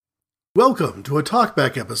Welcome to a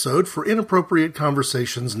talkback episode for Inappropriate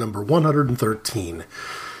Conversations number 113.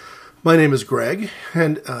 My name is Greg,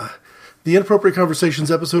 and the Inappropriate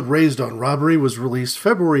Conversations episode Raised on Robbery was released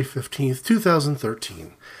February 15th,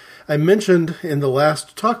 2013. I mentioned in the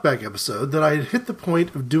last talkback episode that I had hit the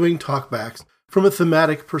point of doing talkbacks from a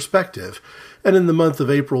thematic perspective, and in the month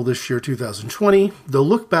of April this year, 2020, the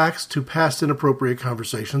lookbacks to past inappropriate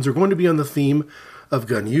conversations are going to be on the theme of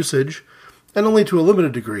gun usage, and only to a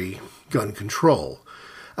limited degree, gun control.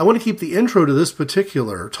 I want to keep the intro to this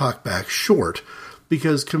particular talkback short,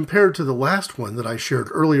 because compared to the last one that I shared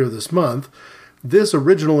earlier this month, this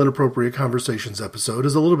original Inappropriate Conversations episode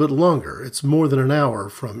is a little bit longer. It's more than an hour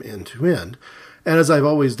from end to end. And as I've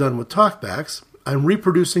always done with talkbacks, I'm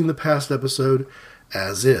reproducing the past episode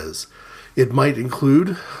as is. It might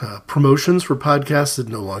include promotions for podcasts that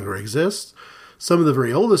no longer exist. Some of the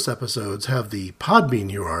very oldest episodes have the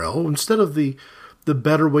Podbean URL instead of the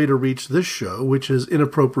better way to reach this show, which is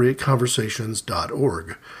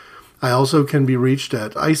inappropriateconversations.org. I also can be reached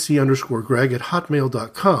at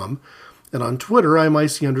ic_greg@hotmail.com, and on Twitter, I'm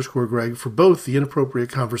ic_greg for both the Inappropriate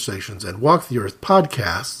Conversations and Walk the Earth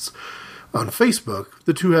podcasts. On Facebook,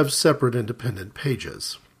 the two have separate independent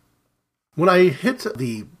pages. When I hit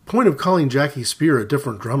the point of calling Jackie Spear a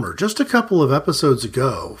different drummer just a couple of episodes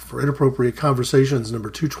ago for Inappropriate Conversations number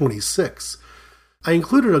 226, I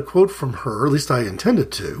included a quote from her, at least I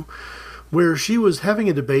intended to, where she was having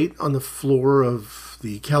a debate on the floor of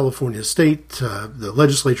the California state, the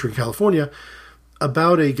legislature in California,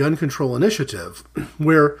 about a gun control initiative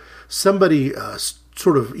where somebody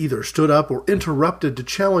sort of either stood up or interrupted to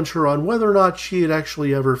challenge her on whether or not she had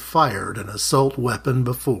actually ever fired an assault weapon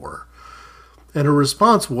before. And her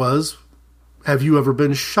response was, "Have you ever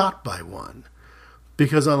been shot by one?"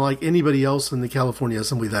 Because unlike anybody else in the California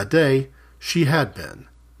Assembly that day, she had been,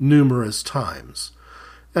 numerous times.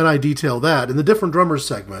 And I detail that in the Different Drummers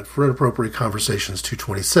segment for Inappropriate Conversations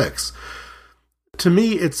 226. To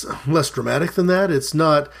me, it's less dramatic than that. It's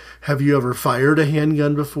not, have you ever fired a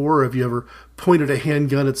handgun before? Have you ever pointed a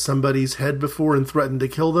handgun at somebody's head before and threatened to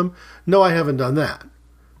kill them? No, I haven't done that.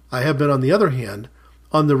 I have been, on the other hand,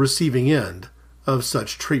 on the receiving end of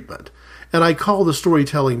such treatment. And I call the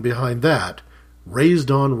storytelling behind that Raised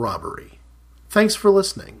on Robbery. Thanks for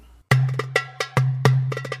listening.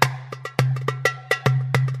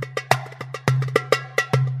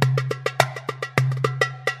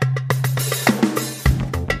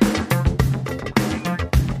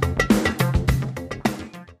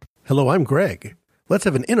 Hello, I'm Greg. Let's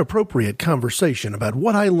have an inappropriate conversation about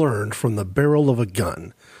what I learned from the barrel of a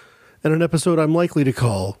gun, and an episode I'm likely to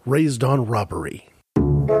call Raised on Robbery.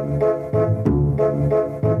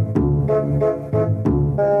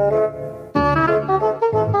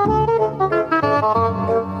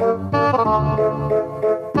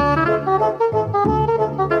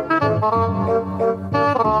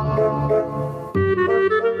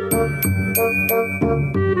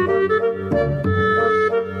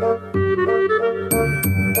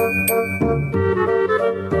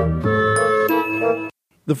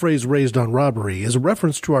 The phrase raised on robbery is a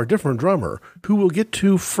reference to our different drummer, who we'll get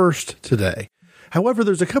to first today. However,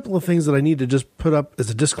 there's a couple of things that I need to just put up as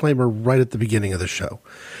a disclaimer right at the beginning of the show.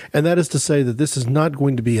 And that is to say that this is not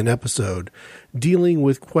going to be an episode dealing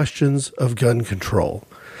with questions of gun control.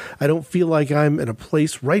 I don't feel like I'm in a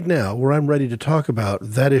place right now where I'm ready to talk about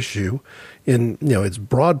that issue in, its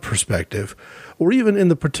broad perspective, or even in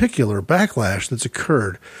the particular backlash that's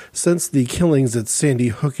occurred since the killings at Sandy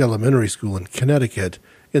Hook Elementary School in Connecticut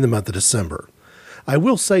in the month of December. I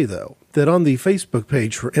will say, though, that on the Facebook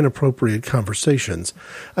page for Inappropriate Conversations,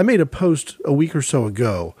 I made a post a week or so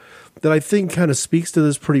ago that I think kind of speaks to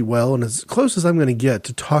this pretty well, and as close as I'm going to get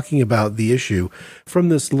to talking about the issue from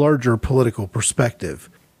this larger political perspective.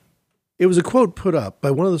 It was a quote put up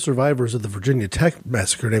by one of the survivors of the Virginia Tech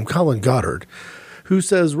massacre named Colin Goddard, who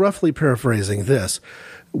says, roughly paraphrasing this,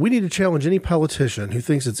 "We need to challenge any politician who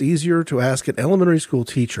thinks it's easier to ask an elementary school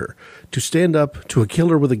teacher to stand up to a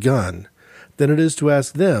killer with a gun than it is to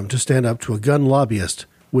ask them to stand up to a gun lobbyist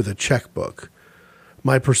with a checkbook."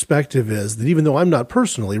 My perspective is that even though I'm not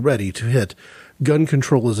personally ready to hit gun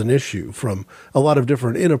control as an issue from a lot of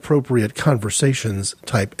different inappropriate conversations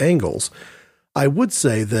type angles, I would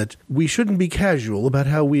say that we shouldn't be casual about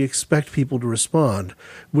how we expect people to respond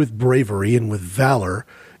with bravery and with valor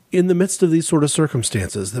in the midst of these sort of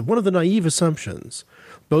circumstances. That one of the naive assumptions,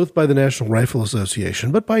 both by the National Rifle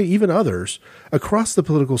Association, but by even others across the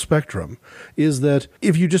political spectrum, is that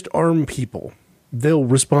if you just arm people, they'll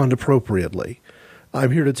respond appropriately.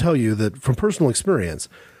 I'm here to tell you that from personal experience,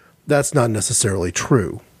 that's not necessarily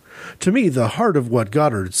true. To me, the heart of what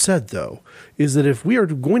Goddard said, though, is that if we are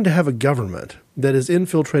going to have a government that is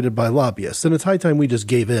infiltrated by lobbyists, then it's high time we just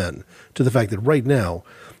gave in to the fact that right now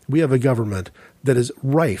we have a government that is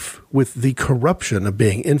rife with the corruption of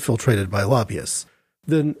being infiltrated by lobbyists.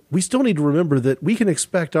 Then we still need to remember that we can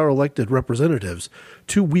expect our elected representatives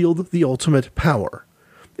to wield the ultimate power.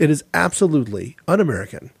 It is absolutely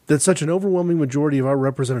un-American that such an overwhelming majority of our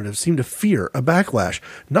representatives seem to fear a backlash,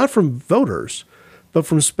 not from voters, but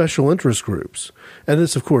from special interest groups. And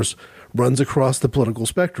this, of course, runs across the political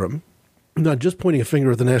spectrum, not just pointing a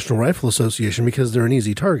finger at the National Rifle Association because they're an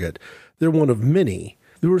easy target. They're one of many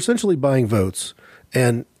who are essentially buying votes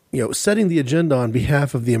and setting the agenda on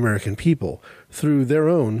behalf of the American people through their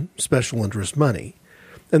own special interest money.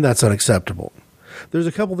 And that's unacceptable. There's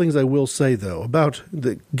a couple things I will say, though, about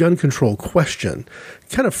the gun control question.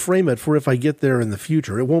 Kind of frame it for if I get there in the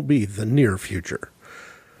future. It won't be the near future.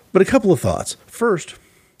 But a couple of thoughts. First,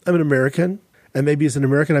 I'm an American, and maybe as an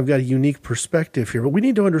American I've got a unique perspective here, but we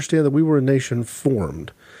need to understand that we were a nation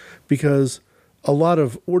formed because a lot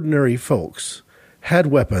of ordinary folks had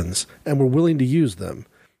weapons and were willing to use them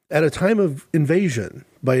at a time of invasion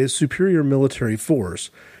by a superior military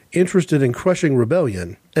force interested in crushing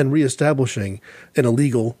rebellion and reestablishing an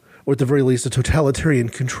illegal, or at the very least a totalitarian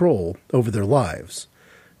control over their lives.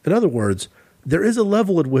 In other words, there is a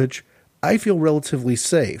level at which I feel relatively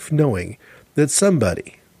safe knowing that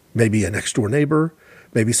somebody, maybe a next-door neighbor,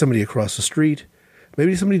 maybe somebody across the street,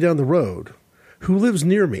 maybe somebody down the road, who lives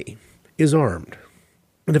near me, is armed.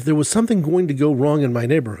 And if there was something going to go wrong in my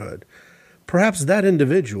neighborhood, perhaps that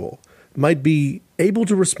individual might be able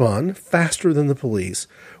to respond faster than the police,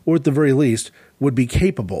 or at the very least would be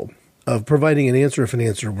capable of providing an answer if an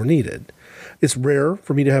answer were needed. It's rare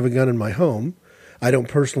for me to have a gun in my home. I don't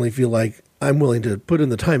personally feel like I'm willing to put in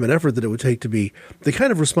the time and effort that it would take to be the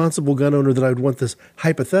kind of responsible gun owner that I would want this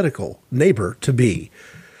hypothetical neighbor to be.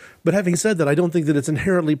 But having said that, I don't think that it's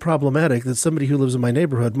inherently problematic that somebody who lives in my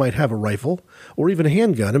neighborhood might have a rifle or even a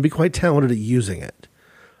handgun and be quite talented at using it.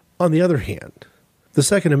 On the other hand, the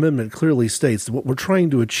Second Amendment clearly states that what we're trying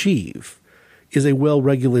to achieve is a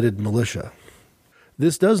well-regulated militia.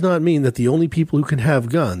 This does not mean that the only people who can have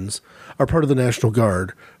guns are part of the National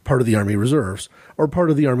Guard, part of the Army Reserves, or part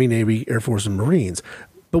of the Army, Navy, Air Force, and Marines.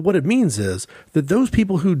 But what it means is that those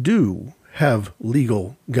people who do have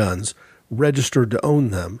legal guns, registered to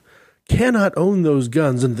own them, cannot own those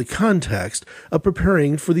guns in the context of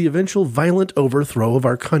preparing for the eventual violent overthrow of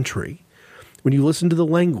our country. When you listen to the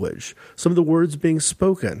language, some of the words being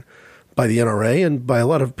spoken by the NRA and by a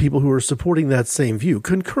lot of people who are supporting that same view,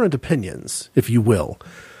 concurrent opinions, if you will.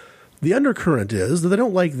 The undercurrent is that they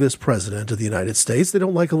don't like this president of the United States. They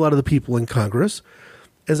don't like a lot of the people in Congress.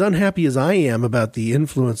 As unhappy as I am about the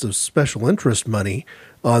influence of special interest money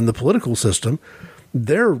on the political system,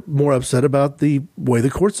 they're more upset about the way the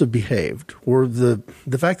courts have behaved, or the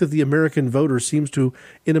fact that the American voter seems to,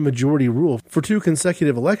 in a majority rule for 2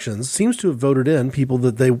 consecutive elections, seems to have voted in people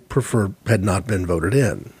that they prefer had not been voted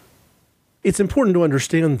in. It's important to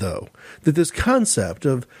understand, though, that this concept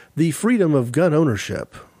of the freedom of gun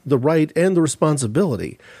ownership, the right and the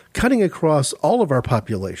responsibility, cutting across all of our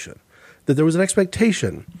population, that there was an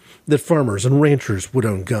expectation that farmers and ranchers would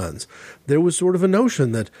own guns. There was sort of a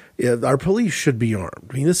notion that our police should be armed.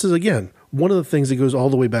 I mean, this is, again, one of the things that goes all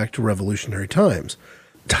the way back to revolutionary times,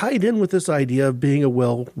 tied in with this idea of being a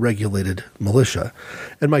well-regulated militia.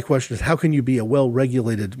 And my question is, how can you be a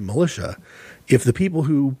well-regulated militia if the people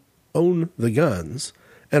who own the guns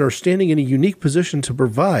and are standing in a unique position to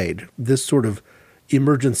provide this sort of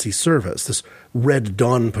emergency service, this Red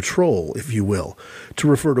Dawn Patrol, if you will, to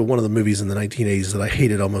refer to one of the movies in the 1980s that I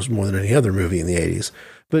hated almost more than any other movie in the 80s.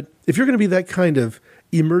 But if you're going to be that kind of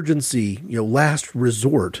emergency, last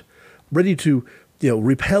resort, ready to,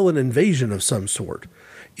 repel an invasion of some sort,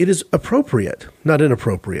 it is appropriate, not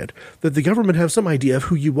inappropriate, that the government have some idea of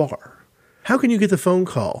who you are. How can you get the phone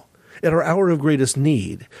call at our hour of greatest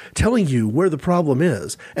need, telling you where the problem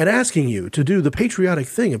is, and asking you to do the patriotic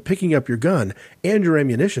thing of picking up your gun and your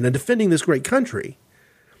ammunition and defending this great country,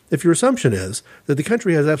 if your assumption is that the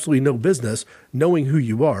country has absolutely no business knowing who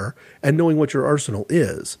you are and knowing what your arsenal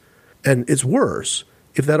is? And it's worse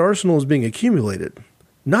if that arsenal is being accumulated,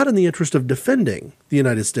 not in the interest of defending the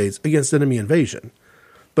United States against enemy invasion,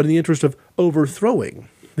 but in the interest of overthrowing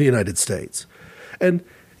the United States. And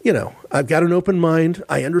I've got an open mind.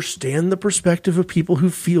 I understand the perspective of people who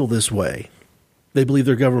feel this way. They believe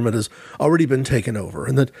their government has already been taken over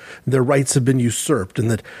and that their rights have been usurped and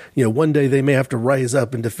that, one day they may have to rise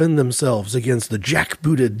up and defend themselves against the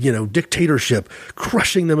jackbooted, dictatorship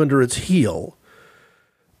crushing them under its heel.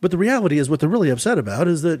 But the reality is what they're really upset about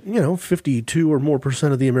is that, 52 or more %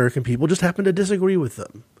 of the American people just happen to disagree with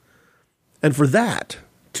them. And for that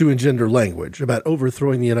to engender language about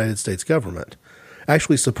overthrowing the United States government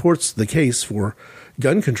actually supports the case for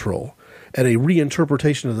gun control and a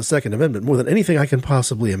reinterpretation of the Second Amendment more than anything I can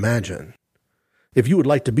possibly imagine. If you would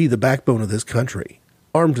like to be the backbone of this country,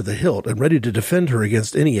 armed to the hilt and ready to defend her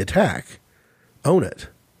against any attack, own it,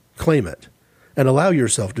 claim it, and allow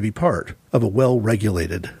yourself to be part of a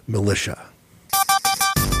well-regulated militia.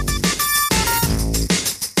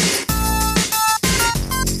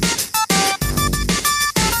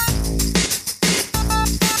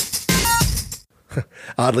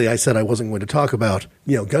 Oddly, I said I wasn't going to talk about,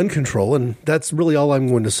 gun control, and that's really all I'm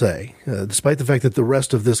going to say. Despite the fact that the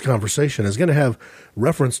rest of this conversation is going to have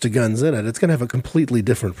reference to guns in it, it's going to have a completely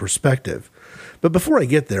different perspective. But before I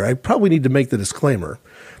get there, I probably need to make the disclaimer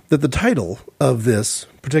that the title of this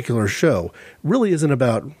particular show really isn't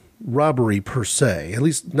about robbery per se, at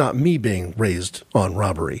least not me being raised on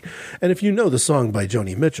robbery. And if you know the song by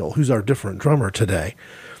Joni Mitchell, who's our different drummer today,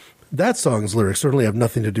 that song's lyrics certainly have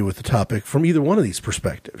nothing to do with the topic from either one of these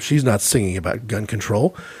perspectives. She's not singing about gun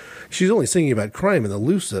control. She's only singing about crime in the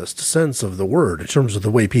loosest sense of the word, in terms of the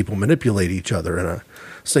way people manipulate each other in a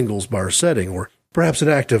singles bar setting, or perhaps an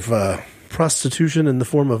act of prostitution in the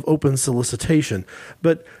form of open solicitation.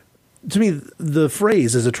 But to me, the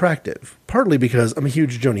phrase is attractive, partly because I'm a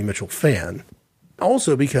huge Joni Mitchell fan,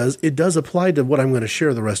 also because it does apply to what I'm going to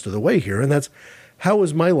share the rest of the way here, and that's how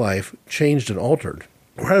has my life changed and altered?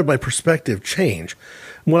 Or how did my perspective change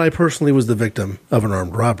when I personally was the victim of an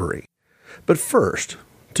armed robbery? But first,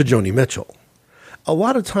 to Joni Mitchell. A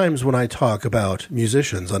lot of times when I talk about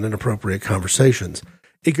musicians on Inappropriate Conversations,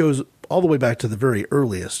 it goes all the way back to the very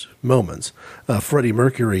earliest moments. Freddie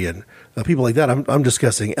Mercury and people like that. I'm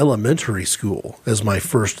discussing elementary school as my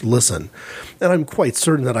first listen. And I'm quite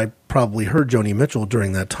certain that I probably heard Joni Mitchell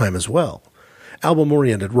during that time as well.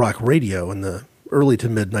 Album-oriented rock radio in the early to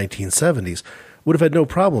mid-1970s would have had no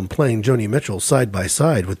problem playing Joni Mitchell side by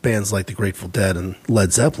side with bands like the Grateful Dead and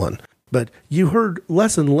Led Zeppelin. But you heard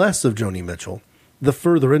less and less of Joni Mitchell the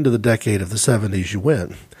further into the decade of the 70s you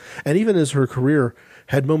went. And even as her career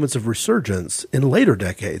had moments of resurgence in later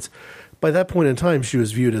decades, by that point in time she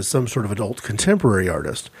was viewed as some sort of adult contemporary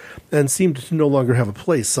artist and seemed to no longer have a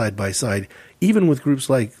place side by side, even with groups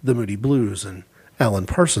like the Moody Blues and Alan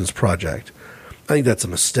Parsons Project. I think that's a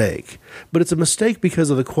mistake. But it's a mistake because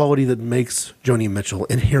of the quality that makes Joni Mitchell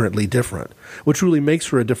inherently different. What truly makes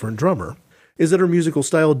her a different drummer is that her musical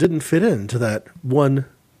style didn't fit into that one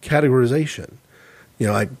categorization.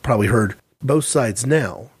 I probably heard Both Sides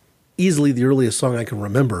Now, easily the earliest song I can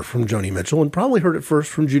remember from Joni Mitchell, and probably heard it first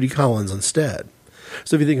from Judy Collins instead.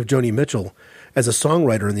 So if you think of Joni Mitchell as a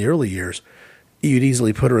songwriter in the early years, you'd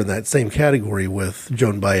easily put her in that same category with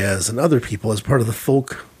Joan Baez and other people as part of the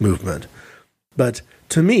folk movement. But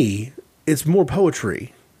to me, it's more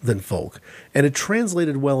poetry than folk, and it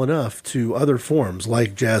translated well enough to other forms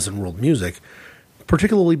like jazz and world music,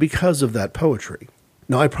 particularly because of that poetry.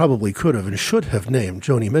 Now, I probably could have and should have named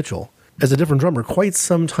Joni Mitchell as a different drummer quite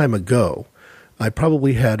some time ago. I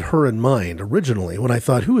probably had her in mind originally when I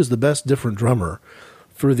thought, who is the best different drummer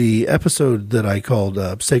for the episode that I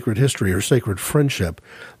called Sacred History or Sacred Friendship,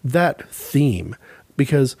 that theme,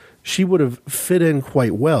 because she would have fit in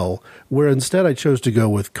quite well, where instead I chose to go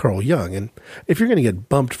with Carl Young. And if you're going to get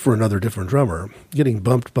bumped for another different drummer, getting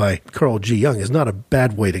bumped by Carl G. Young is not a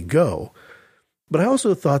bad way to go. But I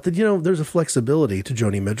also thought that, there's a flexibility to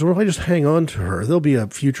Joni Mitchell. If I just hang on to her, there'll be a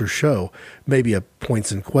future show, maybe a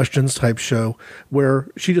points and questions type show, where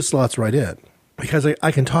she just slots right in. Because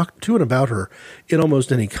I can talk to and about her in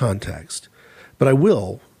almost any context. But I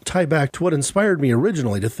will tie back to what inspired me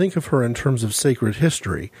originally to think of her in terms of sacred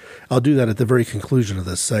history. I'll do that at the very conclusion of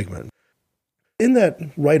this segment. In that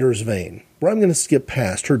writer's vein, where I'm going to skip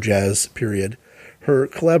past her jazz period, her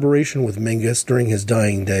collaboration with Mingus during his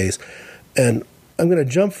dying days, and I'm going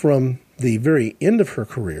to jump from the very end of her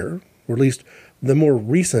career, or at least the more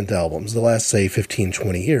recent albums, the last, say, 15,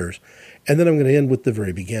 20 years, and then I'm going to end with the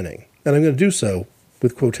very beginning. And I'm going to do so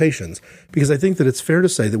with quotations, because I think that it's fair to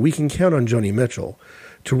say that we can count on Joni Mitchell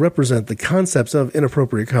to represent the concepts of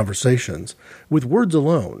Inappropriate Conversations with words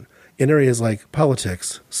alone in areas like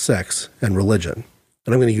politics, sex, and religion.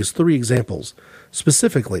 And I'm going to use 3 examples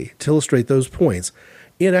specifically to illustrate those points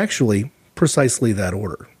in actually precisely that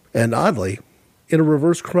order, and oddly, in a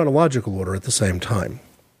reverse chronological order at the same time.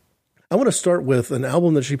 I want to start with an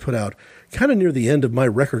album that she put out kind of near the end of my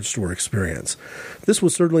record store experience. This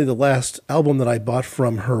was certainly the last album that I bought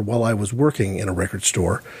from her while I was working in a record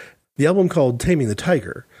store. The album called Taming the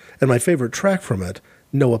Tiger, and my favorite track from it,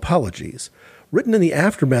 No Apologies, written in the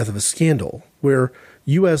aftermath of a scandal where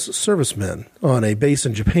U.S. servicemen on a base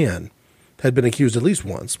in Japan had been accused at least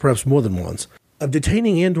once, perhaps more than once, of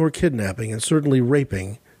detaining and or kidnapping and certainly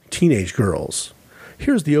raping teenage girls.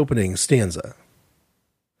 Here's the opening stanza.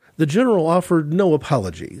 The general offered no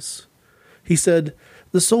apologies. He said,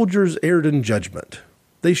 "The soldiers erred in judgment.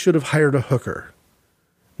 They should have hired a hooker.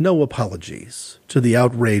 No apologies to the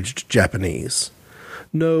outraged Japanese.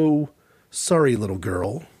 No, sorry, little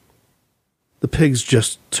girl. The pigs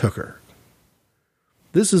just took her."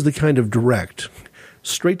 This is the kind of direct,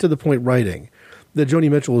 straight-to-the-point writing that Joni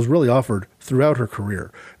Mitchell has really offered throughout her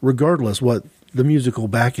career, regardless what the musical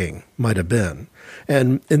backing might have been.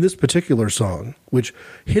 And in this particular song, which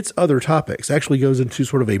hits other topics, actually goes into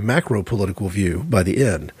sort of a macro-political view by the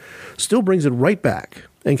end, still brings it right back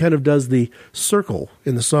and kind of does the circle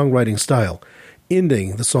in the songwriting style,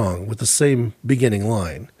 ending the song with the same beginning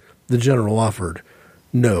line. The general offered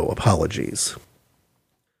no apologies.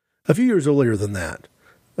 A few years earlier than that,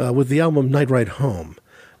 with the album Night Ride Home,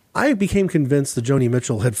 I became convinced that Joni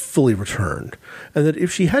Mitchell had fully returned, and that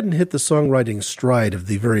if she hadn't hit the songwriting stride of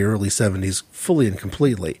the very early 70s fully and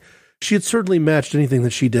completely, she had certainly matched anything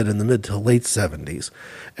that she did in the mid to late 70s.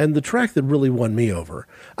 And the track that really won me over,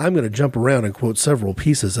 I'm going to jump around and quote several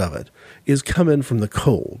pieces of it, is Come In From the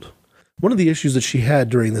Cold. One of the issues that she had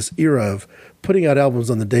during this era of putting out albums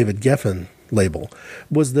on the David Geffen label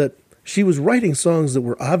was that she was writing songs that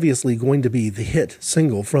were obviously going to be the hit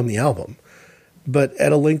single from the album, but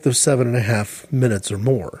at a length of 7.5 minutes or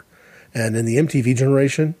more. And in the MTV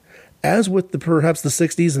generation, as with perhaps the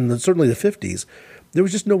 60s and certainly the 50s, there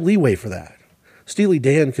was just no leeway for that. Steely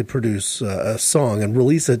Dan could produce a song and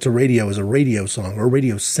release it to radio as a radio song or a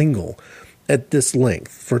radio single at this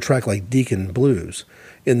length for a track like Deacon Blues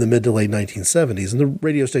in the mid to late 1970s, and the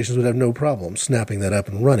radio stations would have no problem snapping that up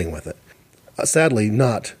and running with it. Sadly,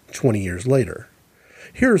 not 20 years later.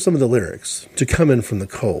 Here are some of the lyrics to Come In From the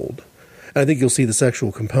Cold. And I think you'll see the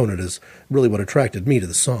sexual component is really what attracted me to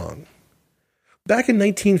the song. Back in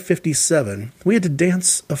 1957, we had to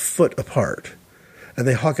dance a foot apart, and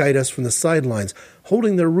they hawk-eyed us from the sidelines,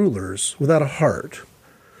 holding their rulers without a heart.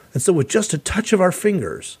 And so with just a touch of our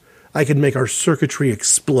fingers, I could make our circuitry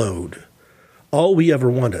explode. All we ever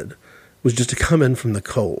wanted was just to come in from the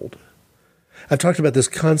cold. I've talked about this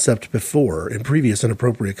concept before in previous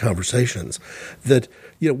inappropriate conversations, that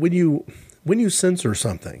when you censor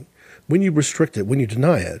something, when you restrict it, when you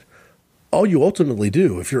deny it, all you ultimately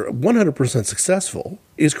do, if you're 100% successful,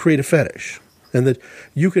 is create a fetish. And that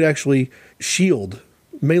you could actually shield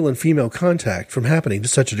male and female contact from happening to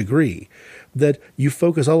such a degree that you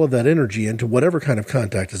focus all of that energy into whatever kind of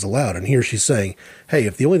contact is allowed. And here she's saying, hey,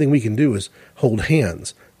 if the only thing we can do is hold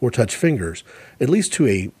hands or touch fingers, at least to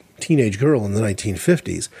a teenage girl in the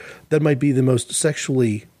 1950s, that might be the most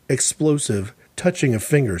sexually explosive touching of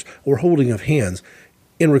fingers or holding of hands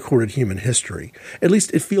in recorded human history. At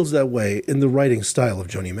least it feels that way in the writing style of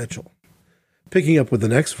Joni Mitchell. Picking up with the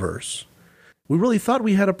next verse, we really thought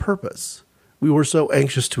we had a purpose. We were so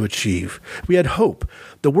anxious to achieve. We had hope.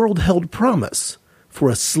 The world held promise for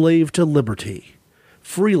a slave to liberty.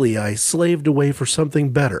 Freely I slaved away for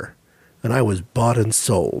something better, and I was bought and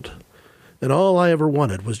sold. And all I ever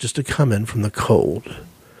wanted was just to come in from the cold.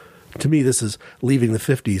 To me, this is leaving the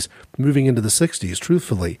 50s, moving into the 60s,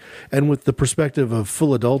 truthfully, and with the perspective of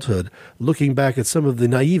full adulthood, looking back at some of the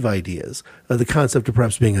naive ideas of the concept of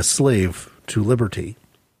perhaps being a slave to liberty.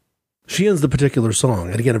 She ends the particular song,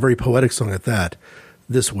 and again, a very poetic song at that,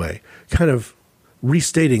 this way, kind of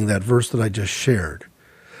restating that verse that I just shared.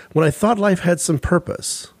 When I thought life had some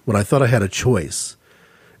purpose, when I thought I had a choice,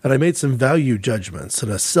 and I made some value judgments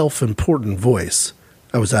and a self-important voice,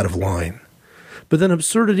 I was out of line. But then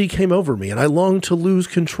absurdity came over me, and I longed to lose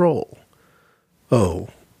control. Oh,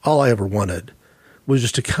 all I ever wanted was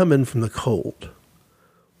just to come in from the cold.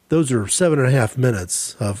 Those are 7.5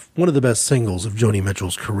 minutes of one of the best singles of Joni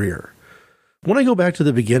Mitchell's career. When I go back to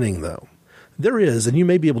the beginning, though, there is, and you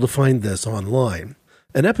may be able to find this online,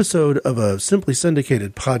 an episode of a simply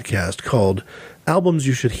syndicated podcast called Albums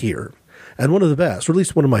You Should Hear. And one of the best, or at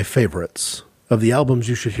least one of my favorites, of the Albums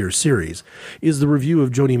You Should Hear series is the review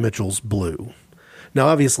of Joni Mitchell's Blue. Now,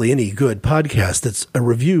 obviously, any good podcast that's a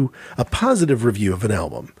review, a positive review of an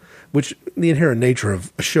album, which the inherent nature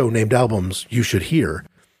of a show named Albums You Should Hear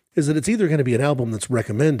is that it's either going to be an album that's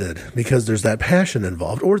recommended because there's that passion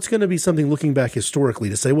involved, or it's going to be something looking back historically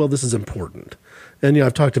to say, well, this is important. And,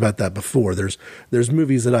 I've talked about that before. There's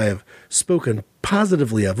movies that I have spoken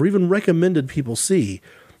positively of or even recommended people see,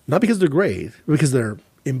 not because they're great, but because they're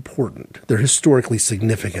important. They're historically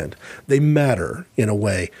significant. They matter in a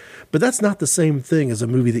way. But that's not the same thing as a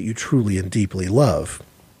movie that you truly and deeply love.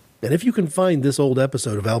 And if you can find this old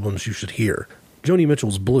episode of Albums You Should Hear, Joni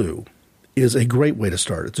Mitchell's Blue is a great way to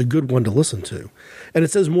start. It's a good one to listen to. And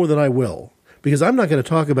it says more than I will, because I'm not going to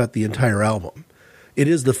talk about the entire album. It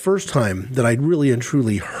is the first time that I really and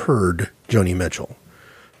truly heard Joni Mitchell.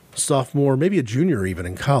 Sophomore, maybe a junior even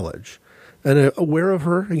in college. And aware of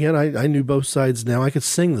her, again, I knew both sides now. I could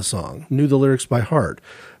sing the song, knew the lyrics by heart,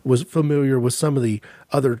 was familiar with some of the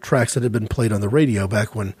other tracks that had been played on the radio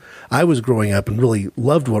back when I was growing up and really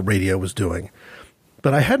loved what radio was doing.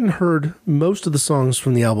 But I hadn't heard most of the songs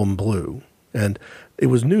from the album Blue, and it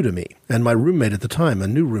was new to me. And my roommate at the time, a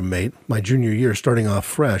new roommate, my junior year, starting off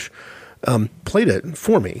fresh, played it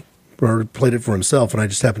for me, or played it for himself, and I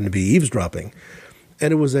just happened to be eavesdropping.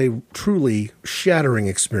 And it was a truly shattering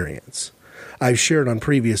experience. I've shared on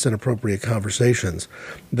previous Inappropriate Conversations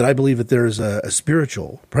that I believe that there is a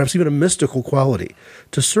spiritual, perhaps even a mystical quality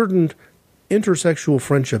to certain intersexual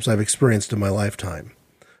friendships I've experienced in my lifetime.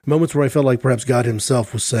 Moments where I felt like perhaps God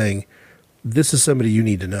himself was saying, this is somebody you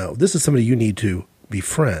need to know. This is somebody you need to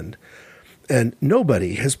befriend. And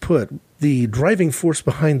nobody has put the driving force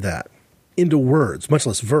behind that into words, much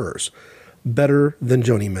less verse, better than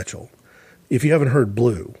Joni Mitchell. If you haven't heard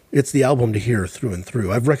Blue, it's the album to hear through and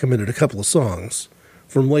through. I've recommended a couple of songs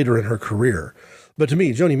from later in her career. But to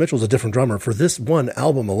me, Joni Mitchell's a different drummer for this one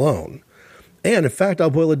album alone. And in fact, I'll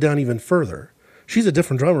boil it down even further. She's a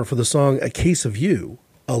different drummer for the song A Case of You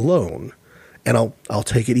alone. And I'll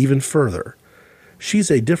take it even further.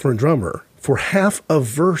 She's a different drummer for half a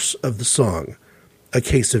verse of the song A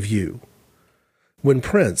Case of You. When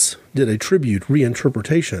Prince did a tribute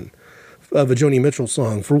reinterpretation of a Joni Mitchell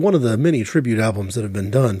song for one of the many tribute albums that have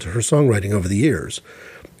been done to her songwriting over the years,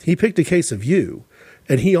 he picked A Case of You,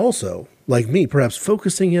 and he also, like me, perhaps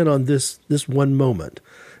focusing in on this one moment,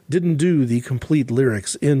 didn't do the complete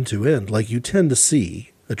lyrics end to end like you tend to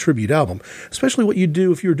see a tribute album, especially what you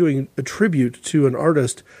do if you're doing a tribute to an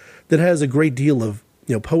artist that has a great deal of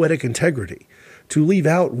poetic integrity. To leave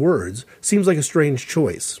out words seems like a strange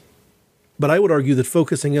choice. But I would argue that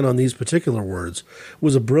focusing in on these particular words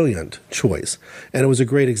was a brilliant choice, and it was a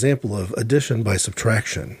great example of addition by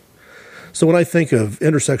subtraction. So when I think of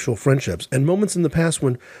intersexual friendships and moments in the past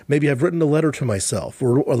when maybe I've written a letter to myself,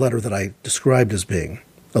 or a letter that I described as being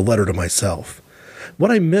a letter to myself, what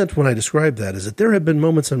I meant when I described that is that there have been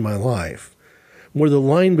moments in my life where the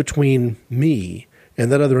line between me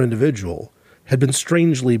and that other individual had been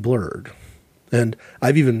strangely blurred. And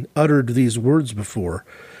I've even uttered these words before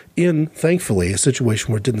in, thankfully, a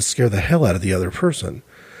situation where it didn't scare the hell out of the other person,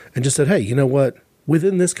 and just said, hey, you know what?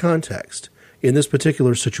 Within this context, in this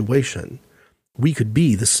particular situation, we could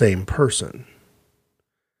be the same person.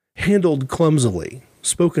 Handled clumsily,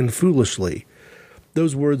 spoken foolishly,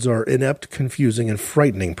 those words are inept, confusing, and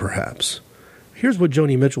frightening, perhaps. Here's what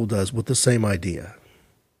Joni Mitchell does with the same idea.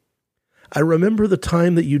 I remember the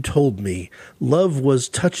time that you told me love was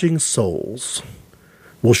touching souls.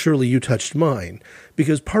 Well, surely you touched mine,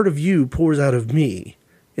 because part of you pours out of me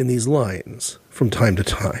in these lines from time to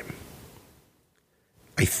time.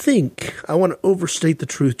 I think I want to overstate the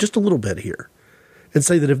truth just a little bit here and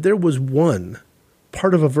say that if there was one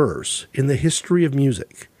part of a verse in the history of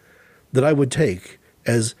music that I would take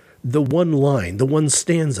as the one line, the one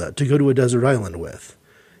stanza to go to a desert island with,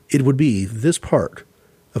 it would be this part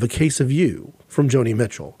of A Case of You from Joni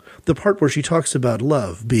Mitchell, the part where she talks about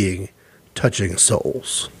love being touching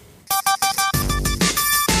souls.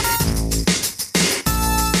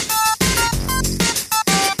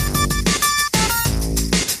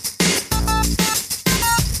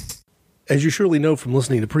 As you surely know from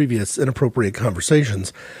listening to previous Inappropriate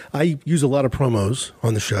Conversations, I use a lot of promos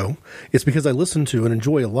on the show. It's because I listen to and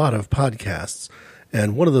enjoy a lot of podcasts.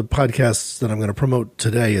 And one of the podcasts that I'm going to promote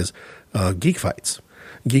today is Geek Fights.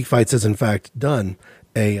 Geek Fights has, in fact, done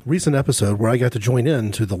a recent episode where I got to join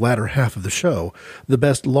in to the latter half of the show, the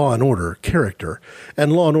best Law & Order character.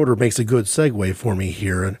 And Law & Order makes a good segue for me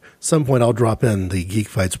here. And at some point I'll drop in the Geek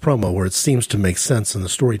Fights promo where it seems to make sense in the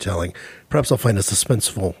storytelling. Perhaps I'll find a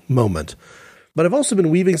suspenseful moment. But I've also been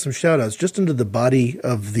weaving some shout-outs just into the body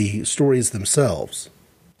of the stories themselves.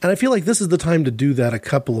 And I feel like this is the time to do that a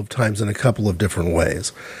couple of times in a couple of different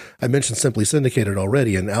ways. I mentioned Simply Syndicated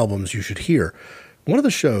already in Albums You Should Hear. One of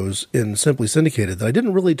the shows in Simply Syndicated that I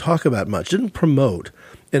didn't really talk about much, didn't promote,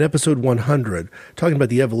 in episode 100, talking about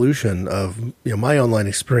the evolution of my online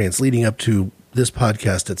experience leading up to this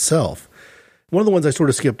podcast itself. One of the ones I sort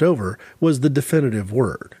of skipped over was The Definitive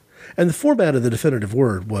Word. And the format of the definitive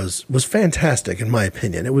word was fantastic, in my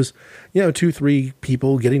opinion. It was, 2-3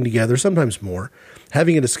 people getting together, sometimes more,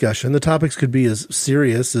 having a discussion. The topics could be as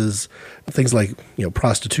serious as things like,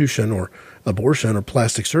 prostitution or abortion or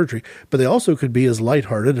plastic surgery, but they also could be as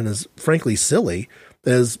lighthearted and as frankly silly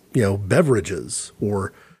as, beverages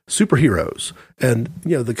or superheroes. And,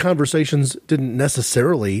 the conversations didn't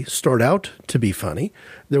necessarily start out to be funny.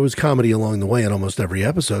 There was comedy along the way in almost every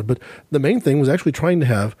episode, but the main thing was actually trying to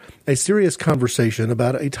have a serious conversation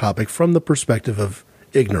about a topic from the perspective of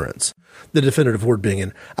ignorance. The definitive word being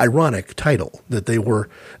an ironic title, that they were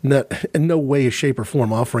not in no way, shape, or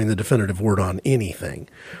form offering the definitive word on anything.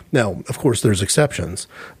 Now, of course, there's exceptions.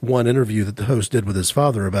 One interview that the host did with his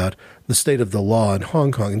father about the state of the law in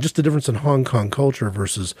Hong Kong and just the difference in Hong Kong culture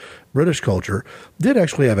versus British culture did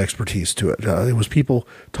actually have expertise to it. It was people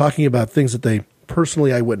talking about things that they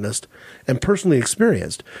personally eyewitnessed and personally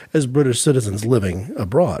experienced as British citizens living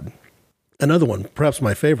abroad. Another one, perhaps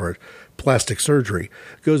my favorite, plastic surgery,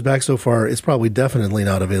 goes back so far it's probably definitely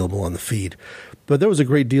not available on the feed. But there was a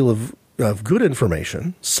great deal of good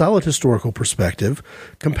information, solid historical perspective,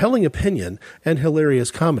 compelling opinion, and hilarious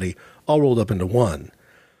comedy all rolled up into one.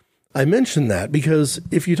 I mention that because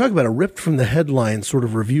if you talk about a ripped from the headline sort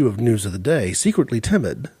of review of news of the day, Secretly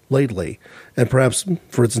Timid, lately, and perhaps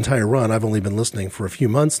for its entire run, I've only been listening for a few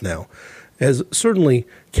months now, has certainly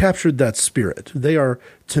captured that spirit. They are,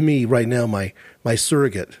 to me, right now, my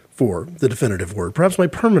surrogate for the definitive word, perhaps my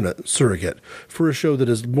permanent surrogate for a show that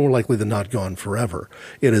is more likely than not gone forever.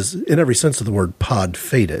 It is, in every sense of the word,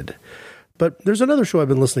 pod-faded. But there's another show I've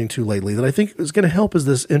been listening to lately that I think is going to help as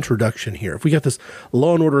this introduction here. If we got this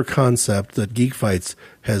Law & Order concept that Geek Fights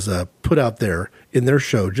has put out there in their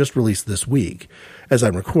show, just released this week, as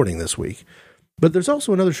I'm recording this week. But there's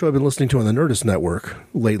also another show I've been listening to on the Nerdist Network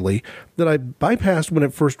lately that I bypassed when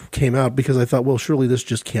it first came out because I thought, well, surely this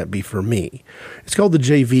just can't be for me. It's called the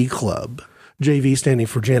JV Club. JV standing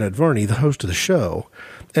for Janet Varney, the host of the show.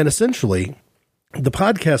 And essentially, the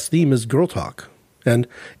podcast theme is girl talk. And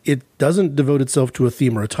it doesn't devote itself to a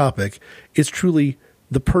theme or a topic. It's truly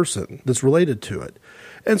the person that's related to it.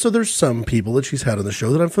 And so there's some people that she's had on the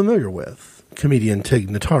show that I'm familiar with. Comedian Tig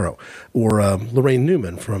Notaro or Lorraine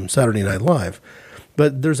Newman from Saturday Night Live.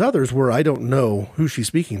 But there's others where I don't know who she's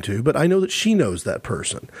speaking to, but I know that she knows that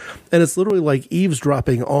person. And it's literally like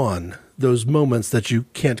eavesdropping on those moments that you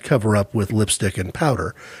can't cover up with lipstick and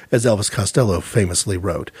powder, as Elvis Costello famously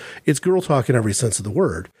wrote. It's girl talk in every sense of the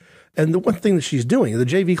word. And the one thing that she's doing, the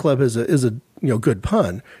JV Club is a good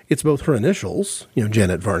pun. It's both her initials,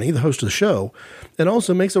 Janet Varney, the host of the show, and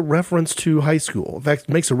also makes a reference to high school. In fact,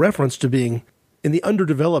 makes a reference to being in the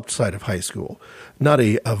underdeveloped side of high school, not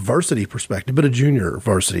a varsity perspective, but a junior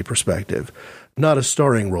varsity perspective, not a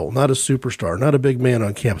starring role, not a superstar, not a big man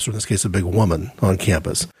on campus, or in this case, a big woman on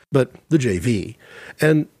campus, but the JV.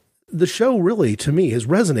 And the show really, to me, has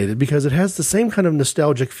resonated because it has the same kind of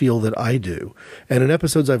nostalgic feel that I do. And in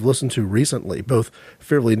episodes I've listened to recently, both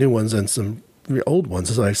fairly new ones and some old ones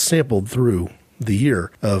as I sampled through the year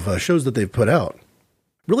of shows that they've put out,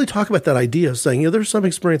 really talk about that idea of saying, there's some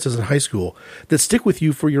experiences in high school that stick with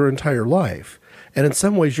you for your entire life. And in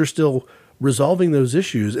some ways, you're still resolving those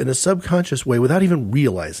issues in a subconscious way without even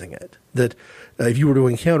realizing it. That if you were to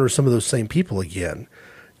encounter some of those same people again,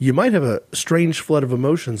 you might have a strange flood of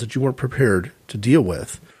emotions that you weren't prepared to deal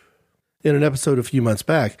with. In an episode a few months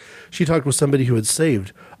back, she talked with somebody who had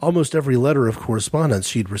saved almost every letter of correspondence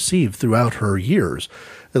she'd received throughout her years,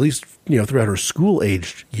 at least, throughout her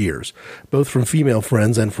school-aged years, both from female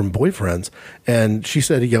friends and from boyfriends. And she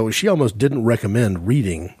said, she almost didn't recommend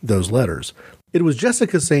reading those letters. It was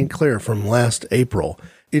Jessica St. Clair from last April.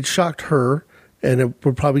 It shocked her, and it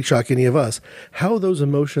would probably shock any of us, how those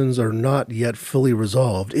emotions are not yet fully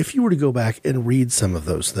resolved if you were to go back and read some of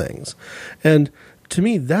those things. And to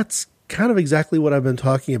me, that's kind of exactly what I've been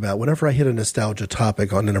talking about whenever I hit a nostalgia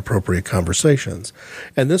topic on Inappropriate Conversations.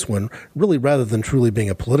 And this one, really, rather than truly being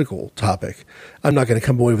a political topic, I'm not going to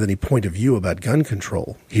come away with any point of view about gun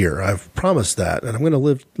control here. I've promised that, and I'm going to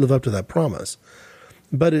live up to that promise.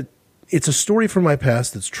 But it's a story from my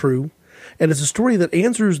past that's true. And it's a story that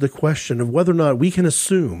answers the question of whether or not we can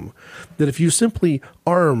assume that if you simply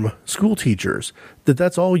arm school teachers, that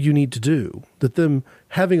that's all you need to do, that them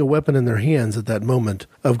having a weapon in their hands at that moment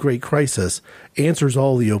of great crisis answers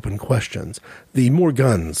all the open questions. The more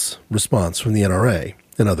guns response from the NRA,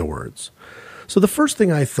 in other words. So the first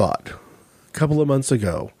thing I thought a couple of months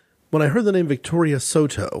ago, when I heard the name Victoria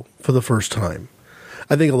Soto for the first time,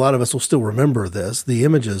 I think a lot of us will still remember this. The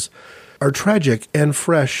images are tragic and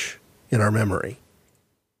fresh in our memory.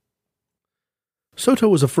 Soto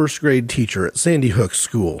was a first-grade teacher at Sandy Hook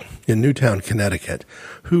School in Newtown, Connecticut,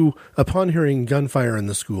 who, upon hearing gunfire in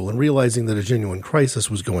the school and realizing that a genuine crisis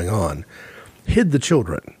was going on, hid the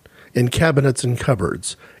children in cabinets and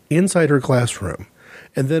cupboards inside her classroom,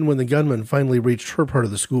 and then when the gunman finally reached her part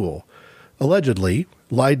of the school, allegedly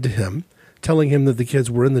lied to him, telling him that the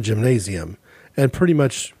kids were in the gymnasium, and pretty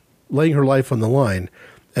much laying her life on the line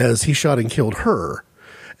as he shot and killed her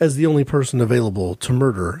as the only person available to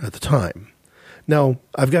murder at the time. Now,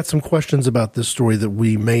 I've got some questions about this story that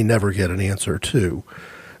we may never get an answer to.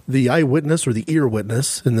 The eyewitness, or the ear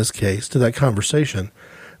witness in this case, to that conversation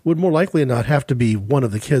would more likely not have to be one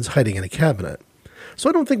of the kids hiding in a cabinet. So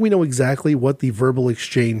I don't think we know exactly what the verbal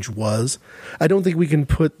exchange was. I don't think we can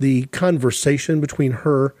put the conversation between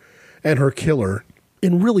her and her killer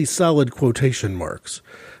in really solid quotation marks.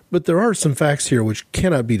 But there are some facts here which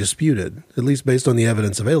cannot be disputed, at least based on the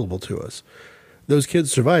evidence available to us. Those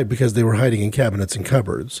kids survived because they were hiding in cabinets and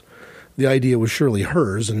cupboards. The idea was surely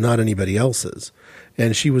hers and not anybody else's.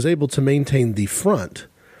 And she was able to maintain the front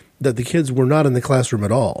that the kids were not in the classroom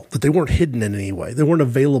at all, that they weren't hidden in any way, they weren't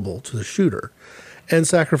available to the shooter, and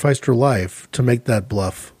sacrificed her life to make that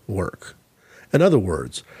bluff work. In other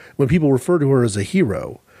words, when people refer to her as a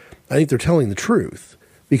hero, I think they're telling the truth,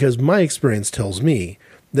 because my experience tells me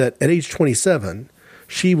that at age 27,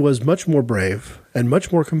 she was much more brave and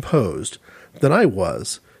much more composed than I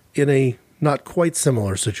was in a not quite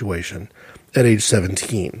similar situation at age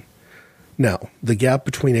 17. Now, the gap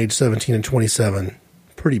between age 17 and 27,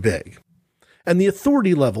 pretty big. And the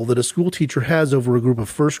authority level that a school teacher has over a group of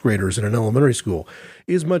first graders in an elementary school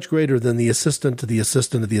is much greater than the assistant to the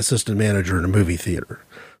assistant to the assistant manager in a movie theater.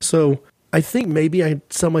 So I think maybe I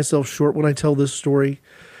sell myself short when I tell this story,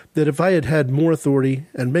 that if I had had more authority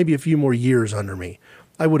and maybe a few more years under me,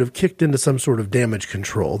 I would have kicked into some sort of damage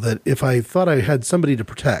control, that if I thought I had somebody to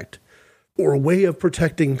protect or a way of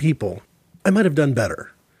protecting people, I might have done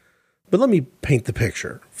better. But let me paint the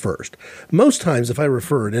picture first. Most times if I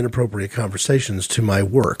refer in inappropriate conversations to my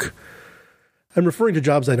work, I'm referring to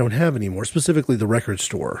jobs I don't have anymore, specifically the record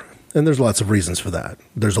store. And there's lots of reasons for that.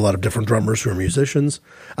 There's a lot of different drummers who are musicians.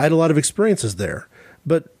 I had a lot of experiences there.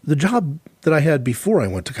 But the job that I had before I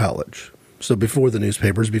went to college, so before the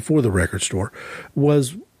newspapers, before the record store,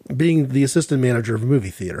 was being the assistant manager of a movie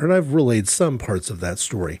theater. And I've relayed some parts of that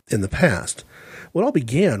story in the past. Well, it all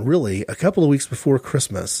began really a couple of weeks before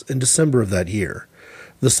Christmas in December of that year.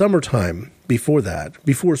 The summertime before that,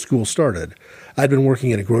 before school started, I'd been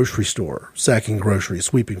working at a grocery store, sacking groceries,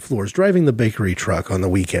 sweeping floors, driving the bakery truck on the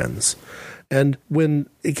weekends. And when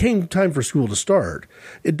it came time for school to start,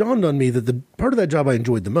 it dawned on me that the part of that job I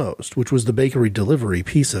enjoyed the most, which was the bakery delivery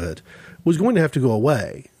piece of it, was going to have to go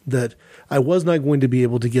away, that I was not going to be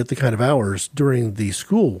able to get the kind of hours during the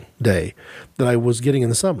school day that I was getting in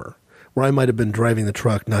the summer, where I might have been driving the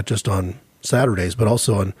truck not just on Saturdays, but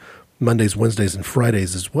also on Mondays, Wednesdays, and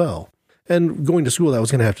Fridays as well. And going to school, that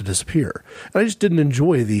was going to have to disappear. And I just didn't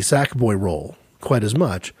enjoy the sack boy role quite as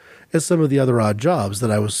much as some of the other odd jobs that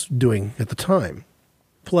I was doing at the time.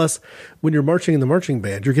 Plus, when you're marching in the marching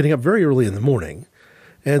band, you're getting up very early in the morning.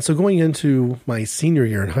 And so going into my senior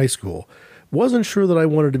year in high school, wasn't sure that I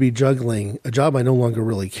wanted to be juggling a job I no longer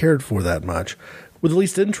really cared for that much, with the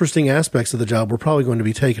least interesting aspects of the job were probably going to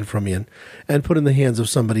be taken from me and put in the hands of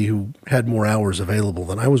somebody who had more hours available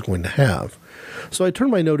than I was going to have. So I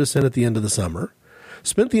turned my notice in at the end of the summer,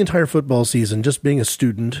 spent the entire football season just being a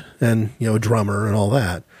student and, a drummer and all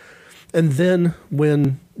that. And then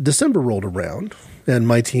when December rolled around and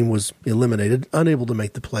my team was eliminated, unable to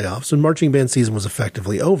make the playoffs, and marching band season was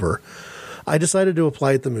effectively over, I decided to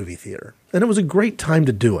apply at the movie theater. And it was a great time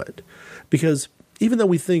to do it because even though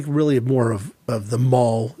we think really more of the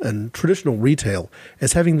mall and traditional retail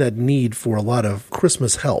as having that need for a lot of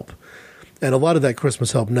Christmas help, and a lot of that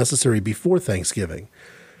Christmas help necessary before Thanksgiving,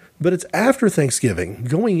 but it's after Thanksgiving,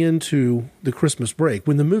 going into the Christmas break,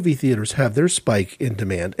 when the movie theaters have their spike in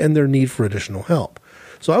demand and their need for additional help.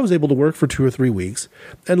 So I was able to work for 2 or 3 weeks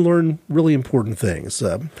and learn really important things.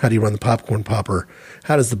 How do you run the popcorn popper?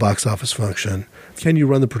 How does the box office function? Can you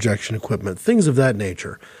run the projection equipment? Things of that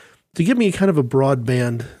nature, to give me kind of a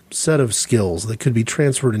broadband set of skills that could be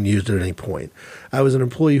transferred and used at any point. I was an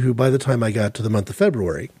employee who, by the time I got to the month of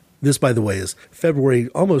February, this, by the way, is February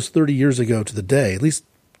almost 30 years ago to the day, at least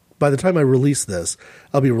by the time I release this,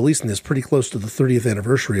 I'll be releasing this pretty close to the 30th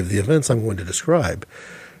anniversary of the events I'm going to describe.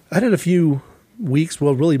 I had a few weeks,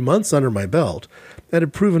 well, really months under my belt, and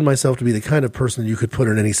had proven myself to be the kind of person you could put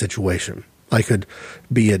in any situation. I could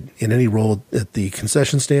be in any role at the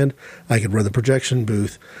concession stand, I could run the projection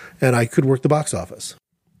booth, and I could work the box office.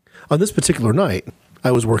 On this particular night,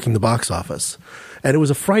 I was working the box office. And it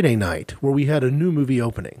was a Friday night where we had a new movie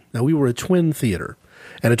opening. Now, we were a twin theater,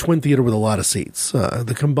 and a twin theater with a lot of seats.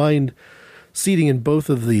 The combined seating in both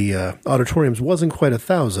of the auditoriums wasn't quite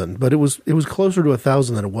 1,000, but it was closer to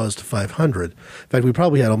 1,000 than it was to 500. In fact, we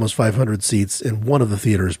probably had almost 500 seats in one of the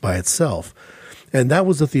theaters by itself. And that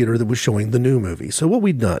was the theater that was showing the new movie. So what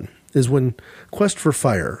we'd done is when Quest for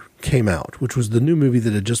Fire came out, which was the new movie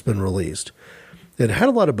that had just been released, it had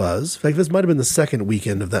a lot of buzz. In fact, this might have been the second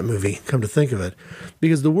weekend of that movie, come to think of it,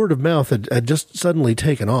 because the word of mouth had just suddenly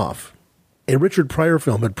taken off. A Richard Pryor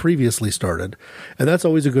film had previously started, and that's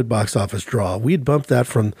always a good box office draw. We'd bumped that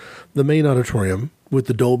from the main auditorium with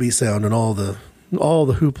the Dolby sound and all the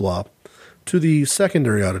hoopla to the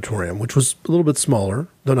secondary auditorium, which was a little bit smaller,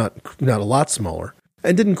 though not a lot smaller,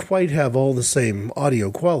 and didn't quite have all the same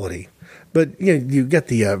audio quality. But you get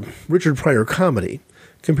the Richard Pryor comedy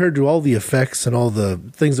compared to all the effects and all the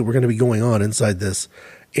things that were going to be going on inside this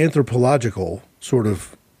anthropological sort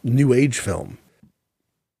of new age film.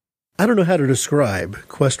 I don't know how to describe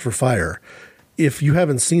Quest for Fire. If you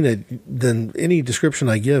haven't seen it, then any description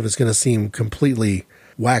I give is going to seem completely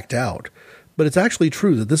whacked out. But it's actually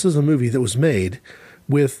true that this is a movie that was made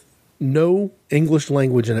with no English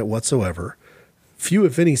language in it whatsoever. Few,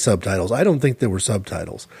 if any, subtitles. I don't think there were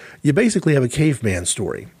subtitles. You basically have a caveman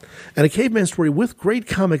story. And a caveman story with great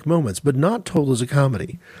comic moments, but not told as a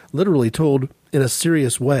comedy. Literally told in a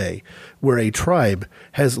serious way, where a tribe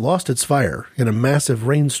has lost its fire in a massive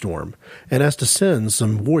rainstorm and has to send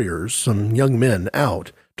some warriors, some young men,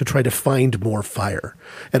 out to try to find more fire.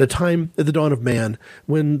 At a time at the dawn of man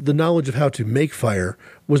when the knowledge of how to make fire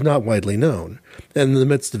was not widely known. And in the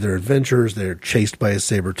midst of their adventures, they're chased by a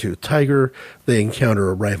saber-toothed tiger, they encounter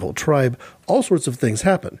a rival tribe, all sorts of things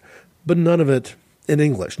happen. But none of it in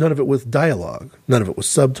English, none of it with dialogue, none of it with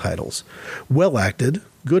subtitles. Well acted,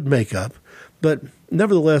 good makeup, but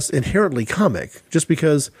nevertheless inherently comic, just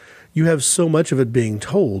because you have so much of it being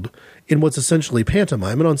told in what's essentially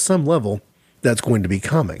pantomime, and on some level, that's going to be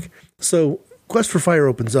comic. So Quest for Fire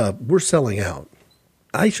opens up, we're selling out.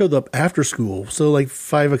 I showed up after school, so like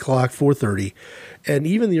 5 o'clock, 4:30, and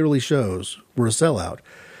even the early shows were a sellout.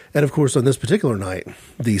 And of course, on this particular night,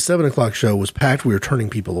 the 7 o'clock show was packed, we were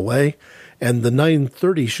turning people away, and the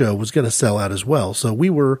 9:30 show was going to sell out as well. So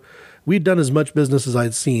we'd done as much business as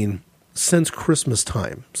I'd seen since Christmas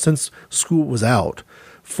time, since school was out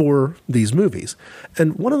for these movies.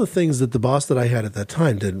 And one of the things that the boss that I had at that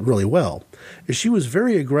time did really well is she was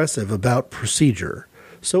very aggressive about procedure.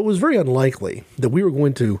 So it was very unlikely that we were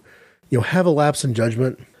going to, have a lapse in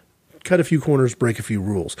judgment, cut a few corners, break a few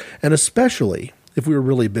rules, and especially if we were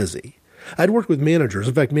really busy. I'd worked with managers,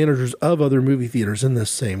 in fact, managers of other movie theaters in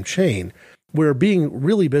this same chain, where being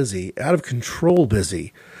really busy, out of control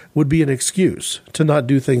busy, would be an excuse to not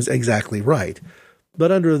do things exactly right.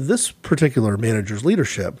 But under this particular manager's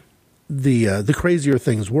leadership, the crazier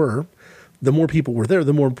things were, the more people were there,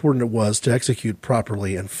 the more important it was to execute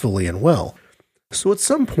properly and fully and well. So at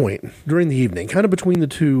some point during the evening, kind of between the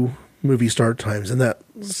two movie start times, in that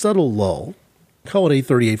subtle lull, call it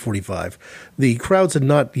 8:30, 8:45, the crowds had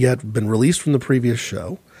not yet been released from the previous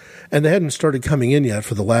show, and they hadn't started coming in yet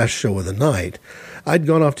for the last show of the night. I'd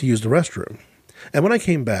gone off to use the restroom. And when I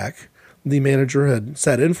came back, the manager had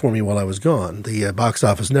sat in for me while I was gone. The box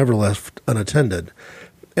office never left unattended.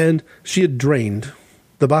 And she had drained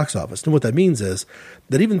the box office. And what that means is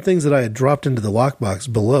that even things that I had dropped into the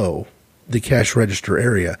lockbox below the cash register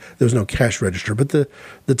area, there was no cash register, but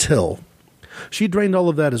the till, she drained all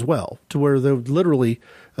of that as well, to where there literally,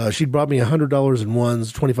 she'd brought me $100 in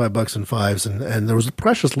ones, $25 in fives, and there was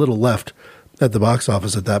precious little left at the box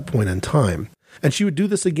office at that point in time. And she would do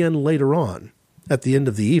this again later on, at the end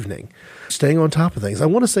of the evening, staying on top of things. I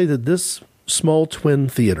want to say that this small twin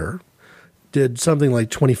theater did something like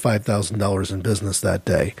 $25,000 in business that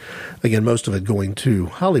day. Again, most of it going to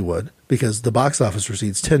Hollywood, because the box office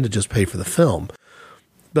receipts tend to just pay for the film.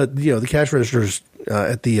 But, the cash registers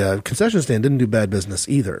at the concession stand didn't do bad business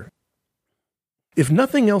either. If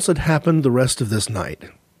nothing else had happened the rest of this night,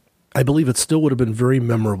 I believe it still would have been very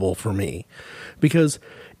memorable for me, because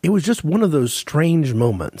it was just one of those strange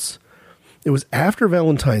moments. It was after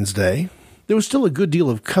Valentine's Day. There was still a good deal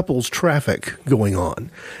of couples traffic going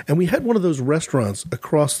on. And we had one of those restaurants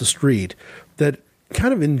across the street that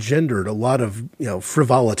kind of engendered a lot of,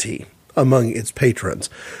 frivolity among its patrons.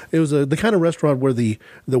 It was the kind of restaurant where the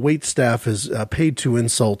wait staff is paid to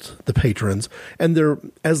insult the patrons, and they're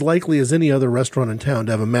as likely as any other restaurant in town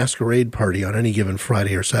to have a masquerade party on any given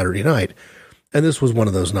Friday or Saturday night. And this was one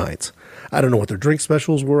of those nights. I don't know what their drink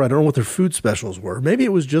specials were. I don't know what their food specials were. Maybe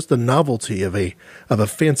it was just the novelty of a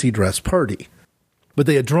fancy dress party. But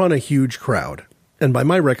they had drawn a huge crowd. And by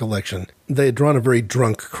my recollection, they had drawn a very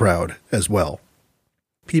drunk crowd as well.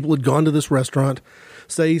 People had gone to this restaurant,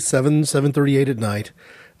 say 7:38 at night,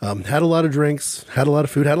 had a lot of drinks, had a lot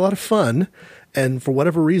of food, had a lot of fun, and for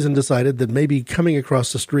whatever reason decided that maybe coming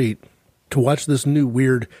across the street to watch this new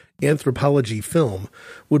weird anthropology film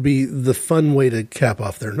would be the fun way to cap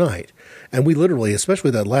off their night. And we literally,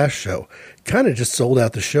 especially that last show, kind of just sold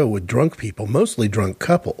out the show with drunk people, mostly drunk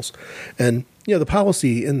couples. And, you know, the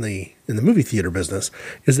policy in the movie theater business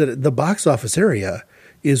is that the box office area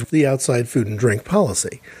is the outside food and drink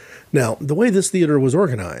policy. Now, the way this theater was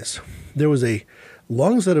organized, there was a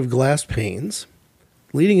long set of glass panes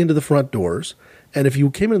leading into the front doors. And if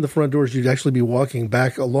you came into the front doors, you'd actually be walking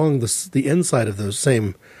back along the inside of those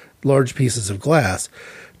same large pieces of glass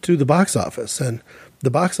to the box office. And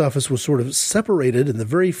the box office was sort of separated in the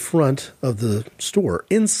very front of the store,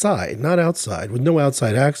 inside, not outside, with no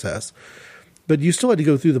outside access. But you still had to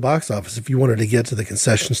go through the box office if you wanted to get to the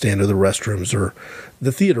concession stand or the restrooms or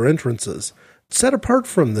the theater entrances. Set apart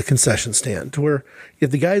from the concession stand, to where if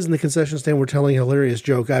the guys in the concession stand were telling a hilarious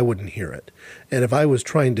joke, I wouldn't hear it. And if I was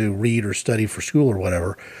trying to read or study for school or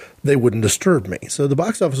whatever, they wouldn't disturb me. So the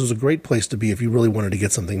box office was a great place to be if you really wanted to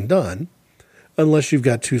get something done, unless you've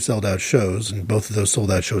got two sold-out shows, and both of those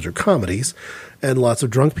sold-out shows are comedies, and lots of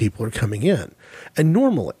drunk people are coming in. And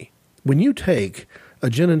normally, when you take a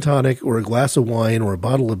gin and tonic or a glass of wine or a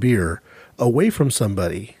bottle of beer away from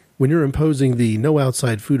somebody, when you're imposing the no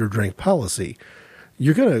outside food or drink policy,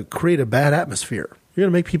 you're going to create a bad atmosphere. You're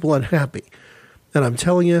going to make people unhappy. And I'm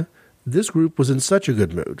telling you, this group was in such a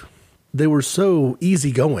good mood. They were so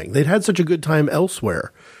easygoing. They'd had such a good time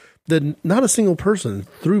elsewhere that not a single person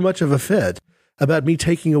threw much of a fit about me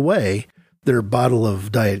taking away their bottle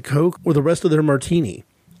of Diet Coke or the rest of their martini.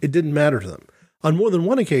 It didn't matter to them. On more than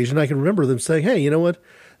one occasion, I can remember them saying, hey, you know what?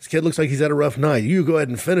 This kid looks like he's had a rough night. You go ahead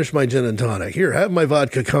and finish my gin and tonic. Here, have my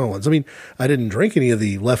vodka Collins. I mean, I didn't drink any of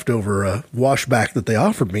the leftover washback that they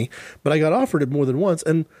offered me, but I got offered it more than once.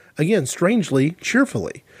 And again, strangely,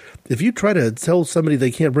 cheerfully. If you try to tell somebody they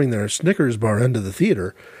can't bring their Snickers bar into the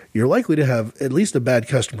theater, you're likely to have at least a bad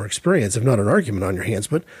customer experience, if not an argument on your hands,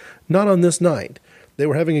 but not on this night. They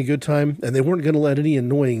were having a good time, and they weren't going to let any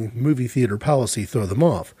annoying movie theater policy throw them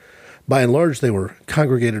off. By and large, they were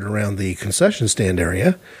congregated around the concession stand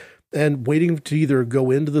area and waiting to either go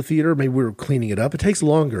into the theater, maybe we were cleaning it up. It takes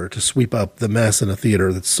longer to sweep up the mess in a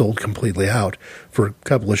theater that's sold completely out for a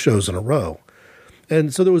couple of shows in a row.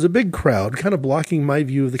 And so there was a big crowd kind of blocking my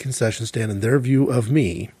view of the concession stand and their view of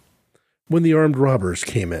me when the armed robbers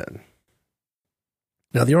came in.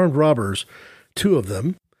 Now, the armed robbers, two of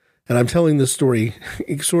them, and I'm telling this story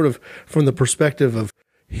sort of from the perspective of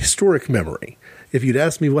historic memory. If you'd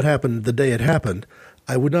asked me what happened the day it happened,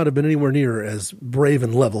 I would not have been anywhere near as brave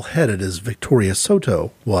and level-headed as Victoria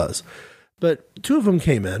Soto was. But two of them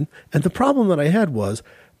came in, and the problem that I had was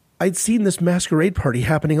I'd seen this masquerade party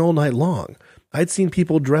happening all night long. I'd seen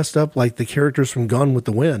people dressed up like the characters from Gone with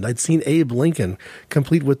the Wind. I'd seen Abe Lincoln,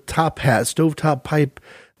 complete with top hat, stovetop pipe,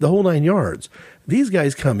 the whole 9 yards. These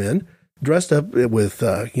guys come in, dressed up with,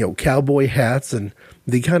 cowboy hats and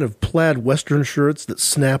the kind of plaid Western shirts that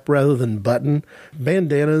snap rather than button,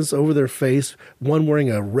 bandanas over their face, one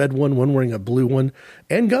wearing a red one wearing a blue one,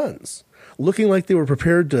 and guns, looking like they were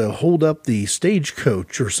prepared to hold up the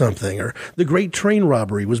stagecoach or something, or the great train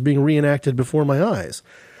robbery was being reenacted before my eyes.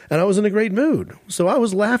 And I was in a great mood, so I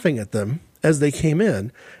was laughing at them as they came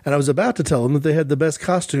in, and I was about to tell them that they had the best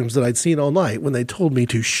costumes that I'd seen all night when they told me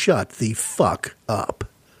to shut the fuck up.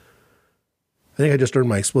 I think I just earned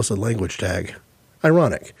my explicit language tag.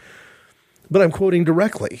 Ironic. But I'm quoting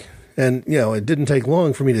directly. And, it didn't take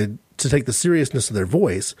long for me to take the seriousness of their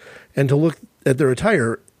voice and to look at their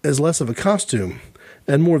attire as less of a costume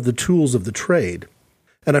and more of the tools of the trade.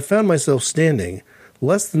 And I found myself standing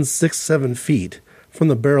less than 6-7 feet from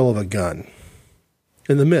the barrel of a gun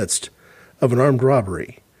in the midst of an armed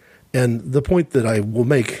robbery. And the point that I will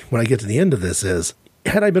make when I get to the end of this is,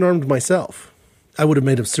 had I been armed myself, I would have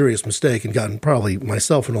made a serious mistake and gotten probably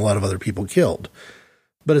myself and a lot of other people killed.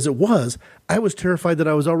 But as it was, I was terrified that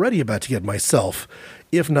I was already about to get myself,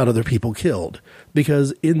 if not other people, killed.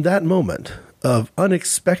 Because in that moment of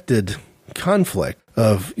unexpected conflict,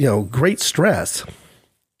 of, great stress,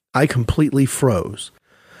 I completely froze.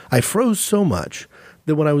 I froze so much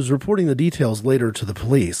that when I was reporting the details later to the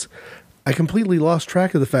police, I completely lost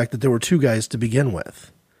track of the fact that there were two guys to begin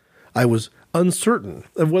with. I was uncertain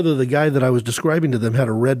of whether the guy that I was describing to them had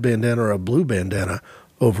a red bandana or a blue bandana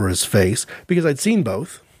over his face, because I'd seen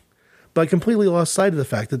both, but I completely lost sight of the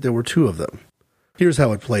fact that there were two of them. Here's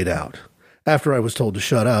how it played out. After I was told to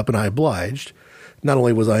shut up, and I obliged, not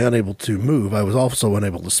only was I unable to move, I was also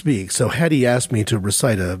unable to speak. So had he asked me to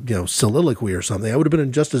recite a soliloquy or something, I would have been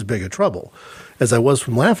in just as big a trouble as I was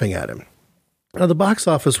from laughing at him. Now, the box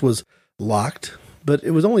office was locked, but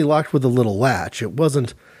it was only locked with a little latch. It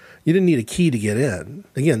wasn't, you didn't need a key to get in.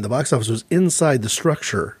 Again, the box office was inside the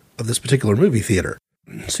structure of this particular movie theater.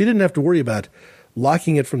 So you didn't have to worry about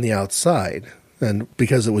locking it from the outside. And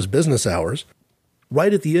because it was business hours,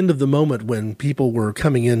 right at the end of the moment when people were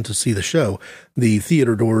coming in to see the show, the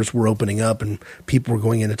theater doors were opening up and people were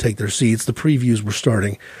going in to take their seats. The previews were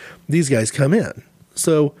starting. These guys come in.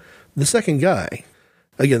 So the second guy,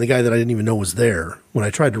 again, the guy that I didn't even know was there, when I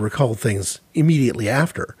tried to recall things immediately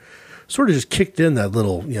after, sort of just kicked in that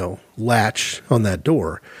little, latch on that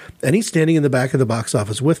door. And he's standing in the back of the box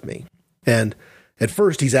office with me. And at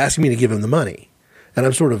first he's asking me to give him the money. And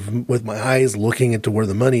I'm sort of with my eyes looking into where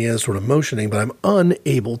the money is, sort of motioning, but I'm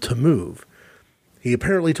unable to move. He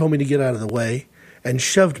apparently told me to get out of the way and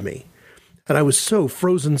shoved me. And I was so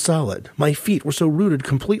frozen solid. My feet were so rooted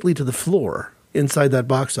completely to the floor inside that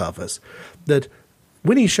box office that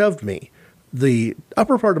when he shoved me, the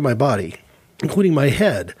upper part of my body, including my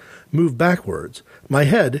head, moved backwards. My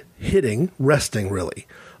head resting really,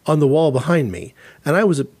 on the wall behind me. And I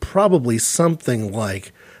was at probably something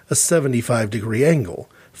like a 75-degree angle,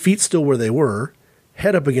 feet still where they were,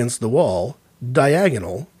 head up against the wall,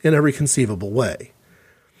 diagonal in every conceivable way.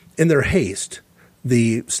 In their haste,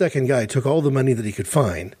 the second guy took all the money that he could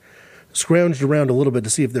find, scrounged around a little bit to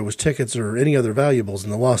see if there was tickets or any other valuables in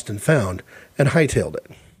the lost and found, and hightailed it.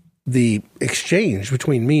 The exchange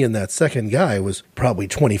between me and that second guy was probably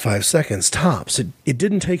 25 seconds tops. It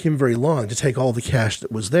didn't take him very long to take all the cash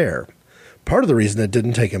that was there. Part of the reason it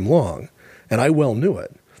didn't take him long, and I well knew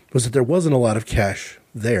it, was that there wasn't a lot of cash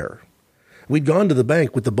there. We'd gone to the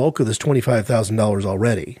bank with the bulk of this $25,000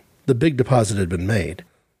 already. The big deposit had been made.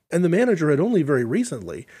 And the manager had only very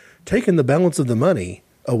recently taken the balance of the money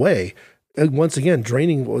away, and once again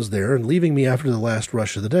draining what was there and leaving me after the last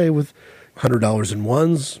rush of the day with $100 in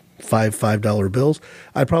ones, $5 bills.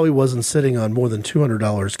 I probably wasn't sitting on more than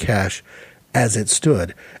 $200 cash as it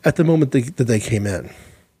stood at the moment that they came in.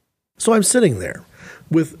 So I'm sitting there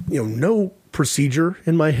with no procedure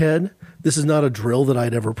in my head. This is not a drill that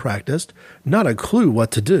I'd ever practiced, not a clue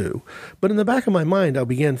what to do. But in the back of my mind, I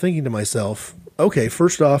began thinking to myself, okay,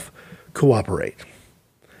 first off, cooperate.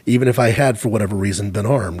 Even if I had, for whatever reason, been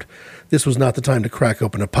armed, this was not the time to crack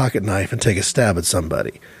open a pocket knife and take a stab at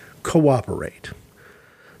somebody. Cooperate.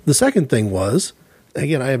 The second thing was,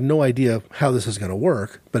 again, I have no idea how this is going to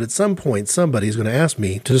work, but at some point, somebody's going to ask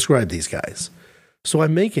me to describe these guys. So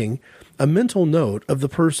I'm making a mental note of the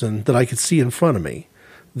person that I could see in front of me,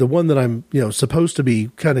 the one that I'm, supposed to be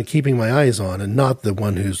kind of keeping my eyes on and not the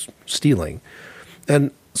one who's stealing.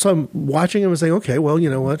 And so I'm watching him and saying, okay, well, you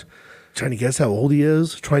know what? Trying to guess how old he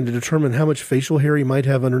is, trying to determine how much facial hair he might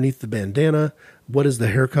have underneath the bandana, what is the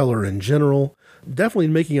hair color in general. Definitely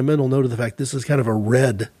making a mental note of the fact this is kind of a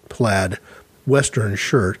red plaid Western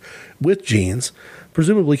shirt with jeans,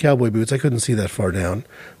 presumably cowboy boots. I couldn't see that far down.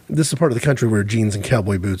 This is a part of the country where jeans and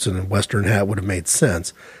cowboy boots and a Western hat would have made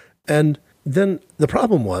sense. And then the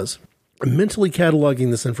problem was mentally cataloging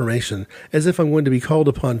this information as if I'm going to be called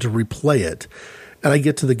upon to replay it. And I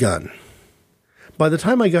get to the gun. By the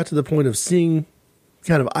time I got to the point of seeing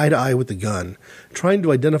kind of eye to eye with the gun, trying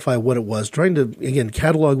to identify what it was, trying to, again,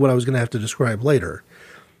 catalog what I was going to have to describe later,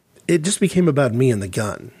 it just became about me and the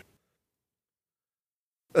gun.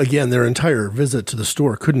 Again, their entire visit to the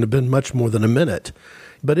store couldn't have been much more than a minute.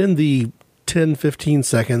 But in the 10, 15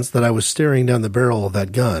 seconds that I was staring down the barrel of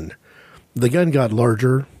that gun, the gun got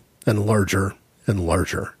larger and larger and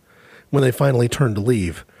larger. When they finally turned to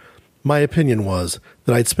leave, my opinion was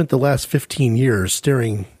that I'd spent the last 15 years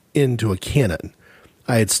staring into a cannon.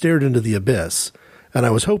 I had stared into the abyss, and I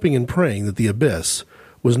was hoping and praying that the abyss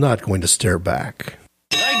was not going to stare back.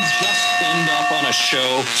 Did I just end up on a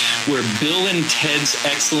show where Bill and Ted's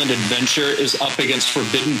Excellent Adventure is up against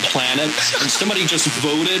Forbidden Planet, and somebody just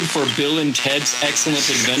voted for Bill and Ted's Excellent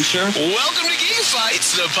Adventure? Welcome to Geek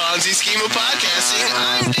Fights, the Ponzi scheme of podcasting.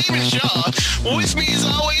 I'm David Shaw. With me, as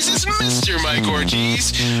always, is Mr. Mike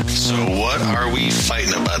Ortiz. So what are we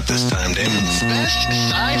fighting about this time, David? Best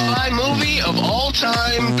sci-fi movie of all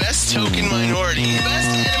time, best token minority, best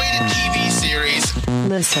animated TV series.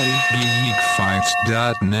 Listen.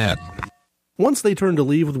 GeekFights.net. Once they turned to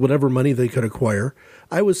leave with whatever money they could acquire,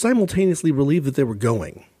 I was simultaneously relieved that they were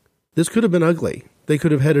going. This could have been ugly. They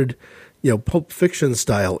could have headed, Pulp Fiction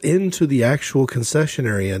style into the actual concession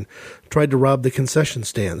area and tried to rob the concession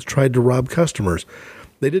stands, tried to rob customers.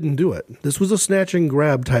 They didn't do it. This was a snatch and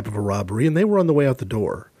grab type of a robbery, and they were on the way out the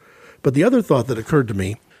door. But the other thought that occurred to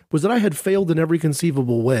me was that I had failed in every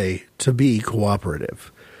conceivable way to be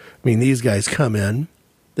cooperative. I mean, these guys come in,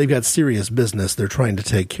 they've got serious business they're trying to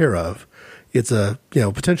take care of. It's a,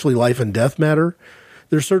 potentially life and death matter.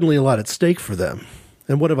 There's certainly a lot at stake for them.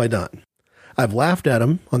 And what have I done? I've laughed at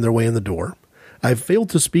them on their way in the door. I've failed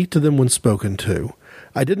to speak to them when spoken to.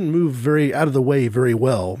 I didn't move out of the way very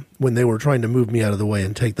well when they were trying to move me out of the way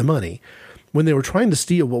and take the money. When they were trying to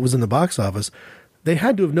steal what was in the box office, they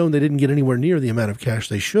had to have known they didn't get anywhere near the amount of cash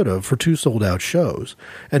they should have for 2 sold-out shows.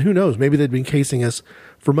 And who knows, maybe they'd been casing us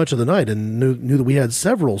for much of the night and knew that we had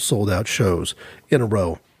several sold-out shows in a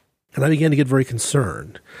row. And I began to get very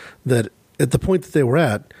concerned that at the point that they were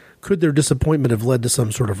at, could their disappointment have led to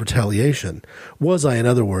some sort of retaliation? Was I, in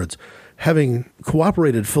other words, having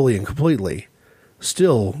cooperated fully and completely,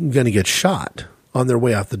 still going to get shot on their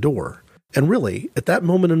way out the door? And really, at that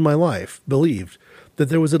moment in my life, believed that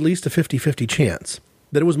there was at least a 50-50 chance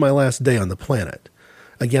that it was my last day on the planet.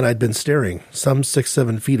 Again, I'd been staring some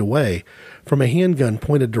 6-7 feet away from a handgun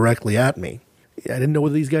pointed directly at me. I didn't know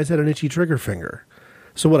whether these guys had an itchy trigger finger.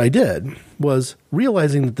 So what I did was,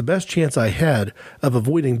 realizing that the best chance I had of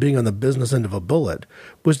avoiding being on the business end of a bullet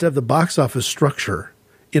was to have the box office structure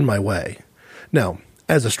in my way. Now,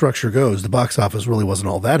 as the structure goes, the box office really wasn't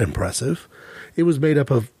all that impressive. It was made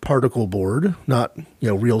up of particle board, not,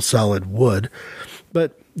 real solid wood,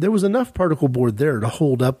 but there was enough particle board there to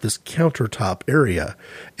hold up this countertop area.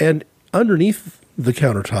 And underneath the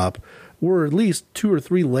countertop were at least 2 or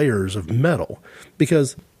 3 layers of metal,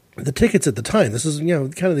 because the tickets at the time, this is,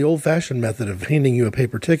 kind of the old-fashioned method of handing you a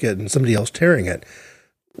paper ticket and somebody else tearing it.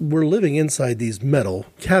 We're living inside these metal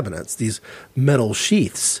cabinets, these metal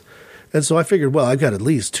sheaths. And so I figured, well, I've got at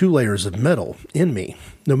least 2 layers of metal in me,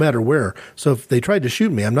 no matter where. So if they tried to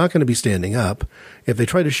shoot me, I'm not going to be standing up. If they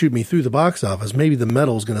tried to shoot me through the box office, maybe the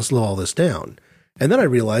metal is going to slow all this down. And then I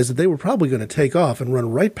realized that they were probably going to take off and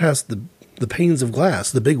run right past the panes of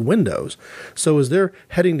glass, the big windows. So as they're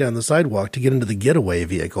heading down the sidewalk to get into the getaway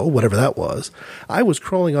vehicle, whatever that was, I was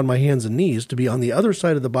crawling on my hands and knees to be on the other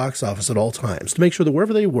side of the box office at all times, to make sure that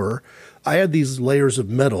wherever they were, I had these layers of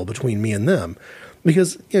metal between me and them.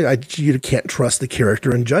 Because you can't trust the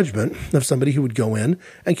character and judgment of somebody who would go in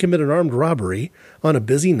and commit an armed robbery on a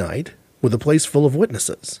busy night with a place full of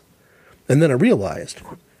witnesses. And then I realized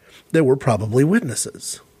there were probably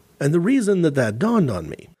witnesses. And the reason that dawned on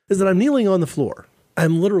me is that I'm kneeling on the floor.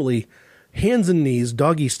 I'm literally hands and knees,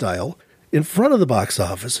 doggy style, in front of the box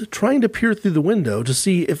office, trying to peer through the window to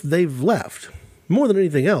see if they've left. More than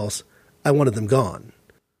anything else, I wanted them gone.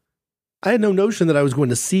 I had no notion that I was going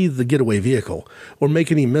to see the getaway vehicle or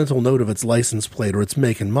make any mental note of its license plate or its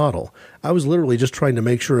make and model. I was literally just trying to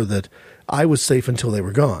make sure that I was safe until they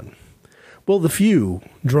were gone. Well, the few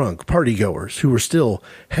drunk partygoers who were still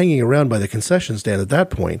hanging around by the concession stand at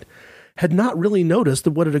that point had not really noticed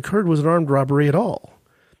that what had occurred was an armed robbery at all.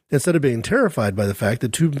 Instead of being terrified by the fact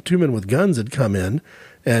that two men with guns had come in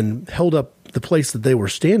and held up the place that they were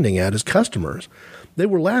standing at as customers, they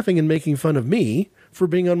were laughing and making fun of me for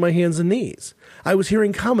being on my hands and knees. I was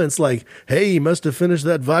hearing comments like, hey, he must have finished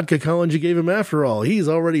that vodka Collins you gave him after all. He's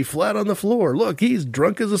already flat on the floor. Look, he's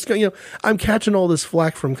drunk as a skunk. I'm catching all this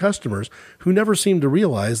flack from customers who never seemed to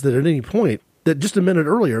realize that at any point, that just a minute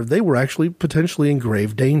earlier, they were actually potentially in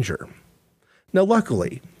grave danger. Now,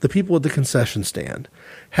 luckily, the people at the concession stand,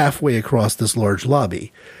 halfway across this large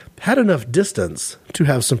lobby, had enough distance to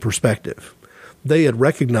have some perspective. They had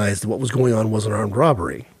recognized that what was going on was an armed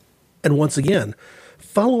robbery. And once again,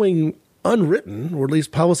 following unwritten, or at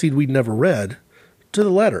least policy we'd never read, to the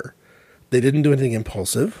letter. They didn't do anything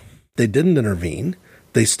impulsive. They didn't intervene.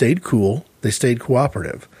 They stayed cool. They stayed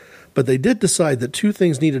cooperative. But they did decide that 2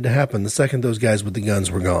 things needed to happen the second those guys with the guns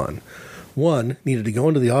were gone. One needed to go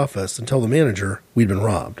into the office and tell the manager we'd been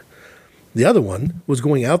robbed. The other one was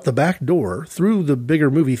going out the back door through the bigger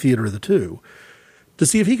movie theater of the 2 to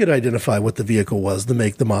see if he could identify what the vehicle was, the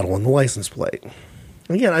make, the model, and the license plate.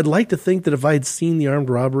 Again, I'd like to think that if I'd seen the armed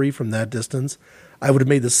robbery from that distance, I would have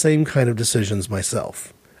made the same kind of decisions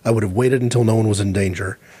myself. I would have waited until no one was in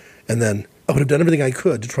danger, and then I would have done everything I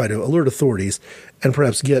could to try to alert authorities and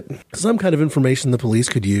perhaps get some kind of information the police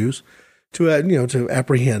could use to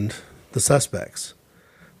apprehend the suspects.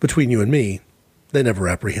 Between you and me, they never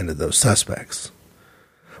apprehended those suspects.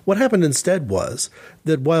 What happened instead was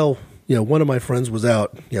that while one of my friends was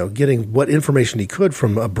out getting what information he could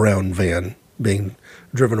from a brown van being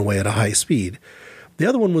driven away at a high speed, the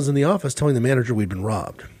other one was in the office telling the manager we'd been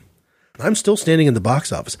robbed. I'm still standing in the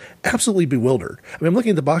box office, absolutely bewildered. I'm looking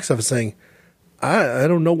at the box office saying, I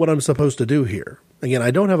don't know what I'm supposed to do here. Again,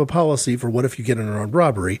 I don't have a policy for what if you get in an armed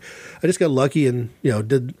robbery. I just got lucky and,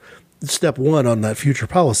 did step 1 on that future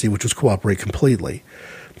policy, which was cooperate completely.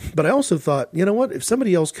 But I also thought, you know what? If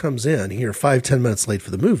somebody else comes in here 5-10 minutes late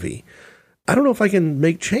for the movie, I don't know if I can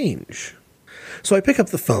make change. So I pick up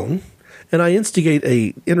the phone and I instigate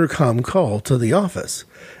a intercom call to the office.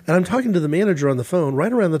 And I'm talking to the manager on the phone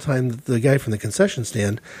right around the time that the guy from the concession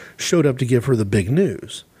stand showed up to give her the big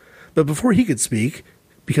news. But before he could speak,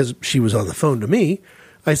 because she was on the phone to me,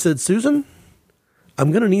 I said, Susan,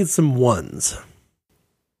 I'm going to need some ones.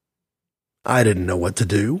 I didn't know what to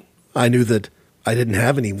do. I knew that I didn't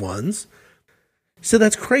have any ones. He said,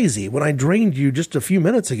 that's crazy. When I drained you just a few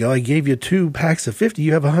minutes ago, I gave you 2 packs of 50.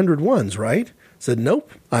 You have 100 ones, right? I said,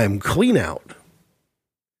 nope, I'm clean out.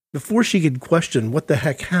 Before she could question what the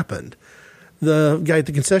heck happened, the guy at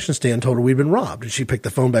the concession stand told her we'd been robbed. And she picked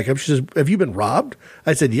the phone back up. She says, have you been robbed?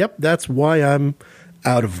 I said, yep, that's why I'm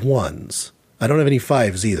out of ones. I don't have any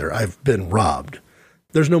 5s either. I've been robbed.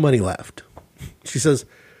 There's no money left. She says,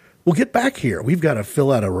 well, get back here. We've got to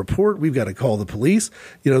fill out a report. We've got to call the police.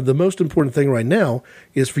 You know, the most important thing right now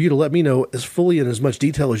is for you to let me know as fully and as much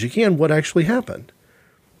detail as you can what actually happened.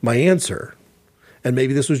 My answer, and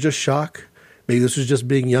maybe this was just shock, maybe this was just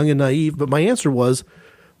being young and naive, but my answer was,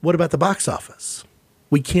 what about the box office?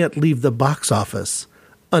 We can't leave the box office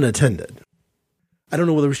unattended. I don't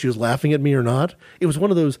know whether she was laughing at me or not. It was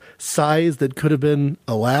one of those sighs that could have been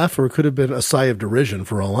a laugh or it could have been a sigh of derision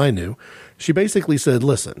for all I knew. She basically said,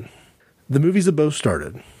 listen, the movies have both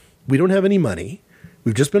started. We don't have any money.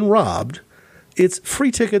 We've just been robbed. It's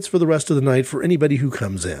free tickets for the rest of the night for anybody who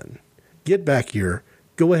comes in. Get back here.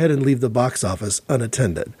 Go ahead and leave the box office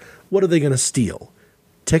unattended. What are they going to steal?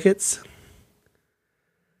 Tickets?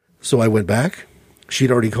 So I went back.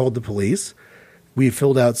 She'd already called the police. We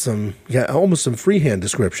filled out almost some freehand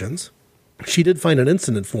descriptions. She did find an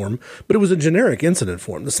incident form, but it was a generic incident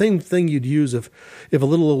form. The same thing you'd use if a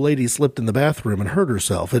little old lady slipped in the bathroom and hurt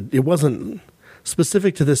herself. It wasn't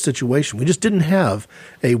specific to this situation. We just didn't have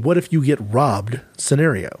a what if you get robbed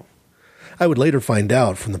scenario. I would later find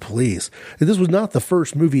out from the police that this was not the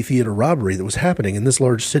first movie theater robbery that was happening in this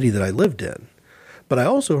large city that I lived in. But I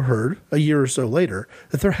also heard a year or so later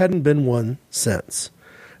that there hadn't been one since.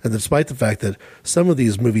 And despite the fact that some of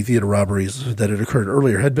these movie theater robberies that had occurred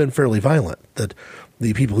earlier had been fairly violent, that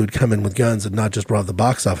the people who'd come in with guns had not just robbed the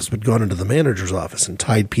box office, but gone into the manager's office and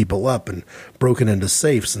tied people up and broken into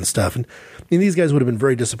safes and stuff. And I mean, these guys would have been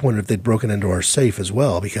very disappointed if they'd broken into our safe as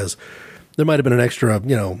well, because there might have been an extra,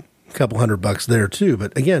 couple $100 there too.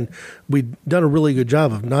 But again, we'd done a really good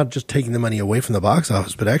job of not just taking the money away from the box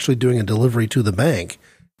office, but actually doing a delivery to the bank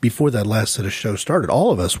before that last set of shows started.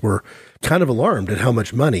 All of us were kind of alarmed at how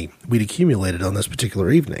much money we'd accumulated on this particular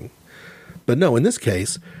evening. But no, in this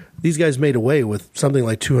case, these guys made away with something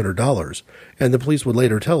like $200. And the police would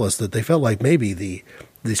later tell us that they felt like maybe the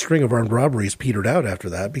string of armed robberies petered out after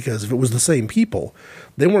that, because if it was the same people,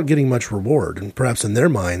 they weren't getting much reward. And perhaps in their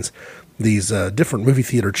minds, these different movie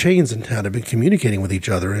theater chains in town have been communicating with each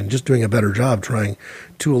other and just doing a better job trying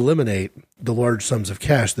to eliminate the large sums of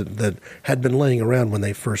cash that had been laying around when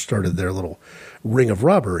they first started their little ring of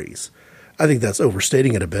robberies. I think that's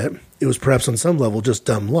overstating it a bit. It was perhaps on some level just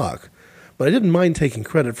dumb luck. But I didn't mind taking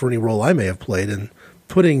credit for any role I may have played in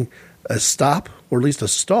putting a stop, or at least a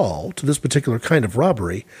stall, to this particular kind of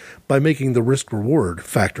robbery by making the risk-reward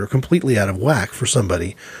factor completely out of whack for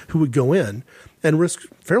somebody who would go in and risk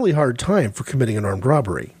fairly hard time for committing an armed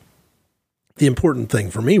robbery. The important thing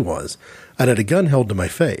for me was I had a gun held to my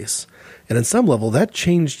face, and in some level that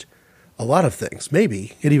changed a lot of things.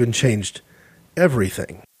 Maybe it even changed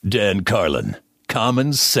everything. Dan Carlin,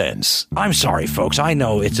 Common Sense. I'm sorry, folks. I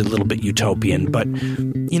know it's a little bit utopian, but,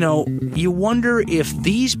 you wonder if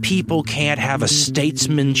these people can't have a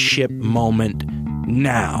statesmanship moment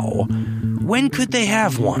now. When could they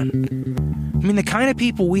have one? I mean, the kind of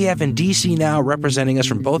people we have in D.C. now representing us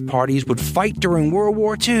from both parties would fight during World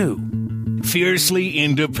War II. Fiercely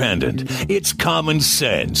independent. It's Common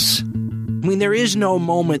Sense. I mean, there is no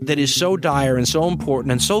moment that is so dire and so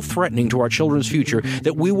important and so threatening to our children's future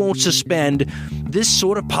that we won't suspend this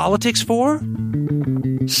sort of politics for?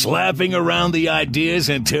 Slapping around the ideas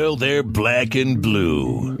until they're black and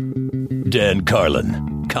blue. Dan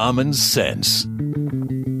Carlin, Common Sense.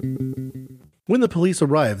 When the police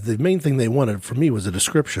arrived, the main thing they wanted from me was a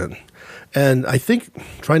description. And I think,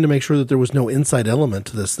 trying to make sure that there was no inside element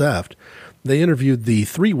to this theft, they interviewed the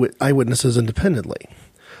 3 eyewitnesses independently.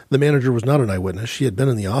 The manager was not an eyewitness. She had been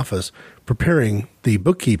in the office preparing the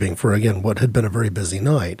bookkeeping for, again, what had been a very busy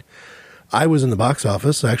night. I was in the box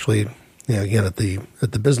office, actually, again, at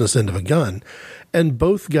the business end of a gun, and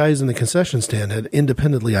both guys in the concession stand had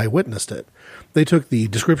independently eyewitnessed it. They took the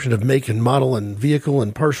description of make and model and vehicle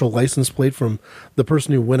and partial license plate from the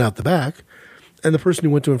person who went out the back, And the person who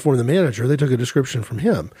went to inform the manager, they took a description from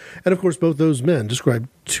him. And of course, both those men described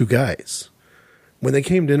two guys. When they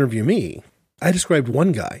came to interview me, I described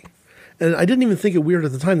one guy. And I didn't even think it weird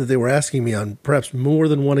at the time that they were asking me on perhaps more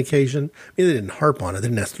than one occasion. I mean, they didn't harp on it. They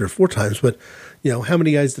didn't ask 3 or 4 times. But, how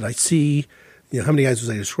many guys did I see? How many guys was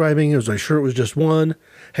I describing? Was I sure it was just one?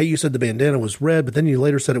 Hey, you said the bandana was red, but then you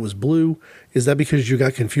later said it was blue. Is that because you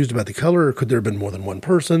got confused about the color, or could there have been more than one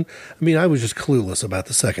person? I mean, I was just clueless about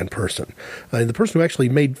the second person. The person who actually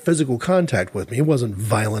made physical contact with me, it wasn't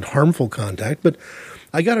violent, harmful contact, but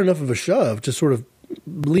I got enough of a shove to sort of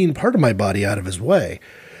lean part of my body out of his way.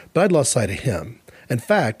 But I'd lost sight of him. In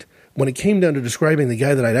fact, when it came down to describing the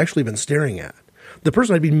guy that I'd actually been staring at, the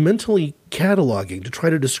person I'd been mentally cataloging to try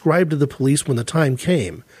to describe to the police when the time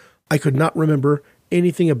came, I could not remember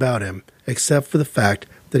anything about him except for the fact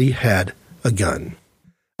that he had a gun.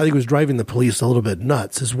 I think it was driving the police a little bit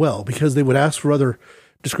nuts as well, because they would ask for other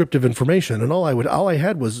descriptive information, and all I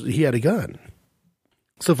had was he had a gun.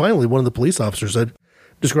 So finally, one of the police officers said,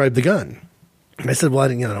 "Describe the gun." And I said, "Well, I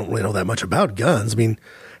don't really know that much about guns. I mean,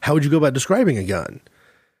 how would you go about describing a gun?"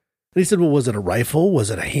 And he said, "Well, was it a rifle? Was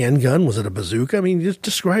it a handgun? Was it a bazooka? I mean, just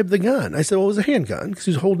describe the gun." I said, "Well, it was a handgun," because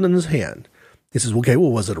he was holding it in his hand. He says, "Okay,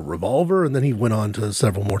 well, was it a revolver?" And then he went on to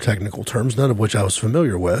several more technical terms, none of which I was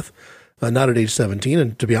familiar with, not at age 17.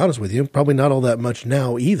 And to be honest with you, probably not all that much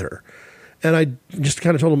now either. And I just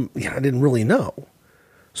kind of told him, I didn't really know.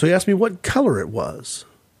 So he asked me what color it was.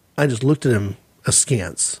 I just looked at him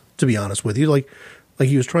askance, to be honest with you, like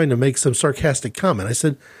he was trying to make some sarcastic comment. I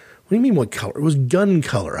said, "What do you mean what color?" It was gun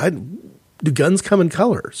color. Do guns come in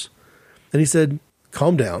colors? And he said,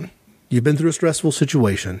 "Calm down. You've been through a stressful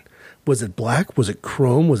situation. Was it black? Was it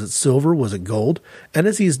chrome? Was it silver? Was it gold?" And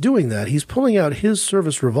as he's doing that, he's pulling out his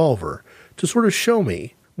service revolver to sort of show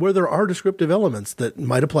me where there are descriptive elements that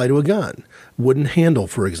might apply to a gun. Wooden handle,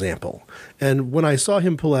 for example. And when I saw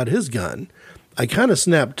him pull out his gun, I kind of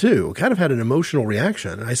snapped too, kind of had an emotional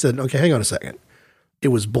reaction. And I said, "Okay, hang on a second. It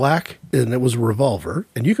was black and it was a revolver,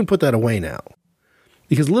 and you can put that away now."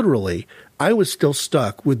 Because literally, I was still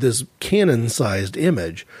stuck with this cannon-sized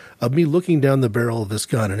image of me looking down the barrel of this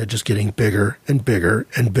gun and it just getting bigger and bigger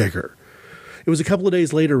and bigger. It was a couple of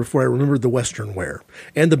days later before I remembered the Western wear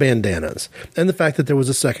and the bandanas and the fact that there was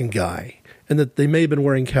a second guy and that they may have been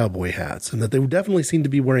wearing cowboy hats and that they definitely seemed to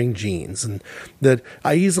be wearing jeans and that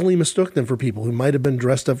I easily mistook them for people who might have been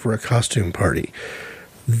dressed up for a costume party.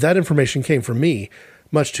 That information came from me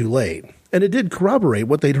much too late, and it did corroborate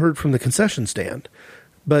what they'd heard from the concession stand.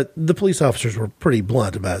 But the police officers were pretty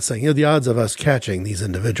blunt about it, saying, the odds of us catching these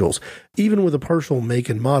individuals, even with a partial make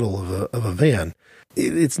and model of a van,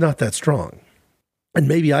 it's not that strong. And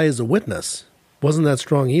maybe I, as a witness, wasn't that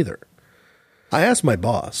strong either. I asked my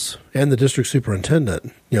boss and the district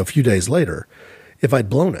superintendent, a few days later, if I'd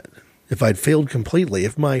blown it, if I'd failed completely,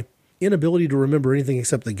 if my inability to remember anything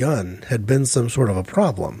except the gun had been some sort of a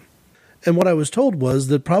problem. And what I was told was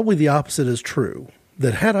that probably the opposite is true,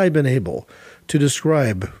 that had I been able to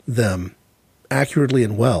describe them accurately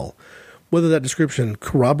and well, whether that description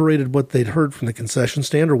corroborated what they'd heard from the concession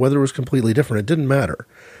stand or whether it was completely different, it didn't matter.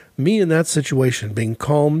 Me in that situation, being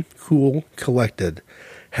calm, cool, collected,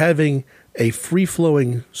 having a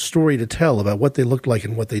free-flowing story to tell about what they looked like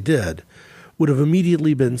and what they did, would have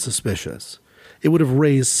immediately been suspicious. It would have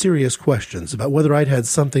raised serious questions about whether I'd had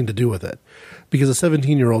something to do with it, because a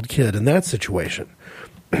 17-year-old kid in that situation,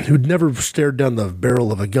 who'd never stared down the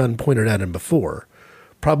barrel of a gun pointed at him before,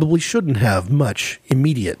 probably shouldn't have much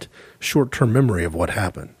immediate short-term memory of what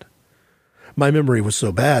happened. My memory was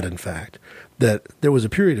so bad, in fact, that there was a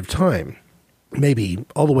period of time, maybe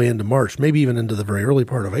all the way into March, maybe even into the very early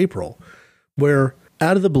part of April, where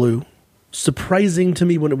out of the blue, surprising to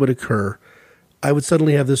me when it would occur, I would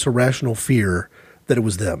suddenly have this irrational fear that it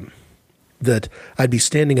was them, that I'd be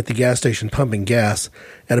standing at the gas station pumping gas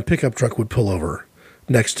and a pickup truck would pull over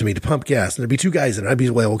next to me to pump gas. And there'd be two guys in it. I'd be,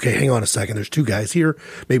 well, okay, hang on a second. There's two guys here.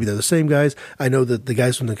 Maybe they're the same guys. I know that the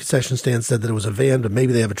guys from the concession stand said that it was a van, but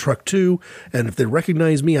maybe they have a truck too. And if they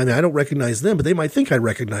recognize me, I don't recognize them, but they might think I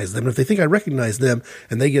recognize them. And if they think I recognize them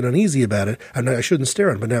and they get uneasy about it, I shouldn't stare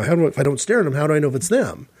at them. But now, if I don't stare at them, how do I know if it's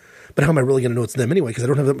them? But how am I really going to know it's them anyway? Because I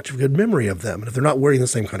don't have that much of a good memory of them. And if they're not wearing the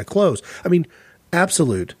same kind of clothes,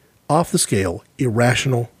 absolute, off the scale,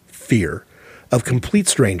 irrational fear of complete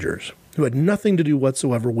strangers who had nothing to do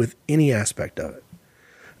whatsoever with any aspect of it.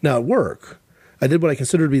 Now at work, I did what I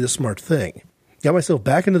considered to be the smart thing. Got myself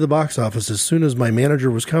back into the box office as soon as my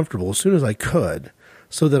manager was comfortable, as soon as I could,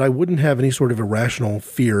 so that I wouldn't have any sort of irrational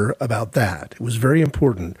fear about that. It was very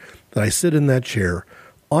important that I sit in that chair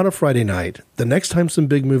on a Friday night, the next time some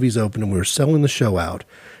big movies open and we were selling the show out,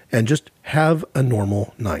 and just have a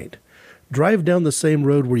normal night. drive down the same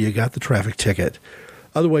road where you got the traffic ticket.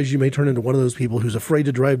 Otherwise, you may turn into one of those people who's afraid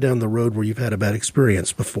to drive down the road where you've had a bad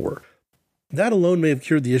experience before. That alone may have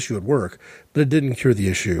cured the issue at work, but it didn't cure the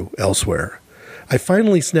issue elsewhere. I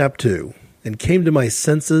finally snapped to and came to my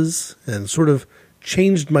senses and sort of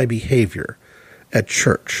changed my behavior at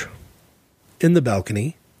church. In the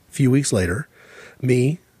balcony, a few weeks later,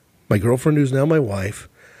 me, my girlfriend who's now my wife,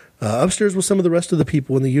 upstairs with some of the rest of the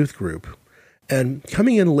people in the youth group, and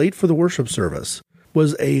coming in late for the worship service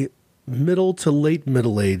was a middle to late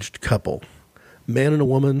middle-aged couple. Man and a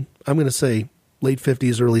woman, I'm going to say late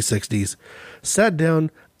 50s, early 60s, sat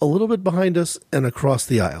down a little bit behind us and across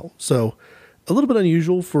the aisle. So a little bit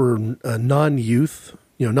unusual for a non-youth,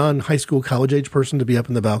 non-high school, college-age person to be up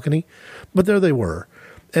in the balcony. But there they were.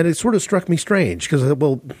 And it sort of struck me strange because,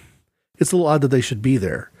 well, it's a little odd that they should be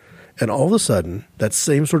there. And all of a sudden, that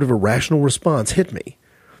same sort of irrational response hit me.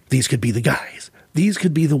 These could be the guys. These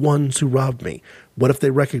could be the ones who robbed me. What if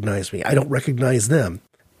they recognize me? I don't recognize them.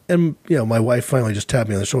 And, my wife finally just tapped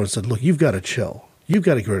me on the shoulder and said, look, you've got to chill. You've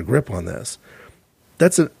got to get a grip on this.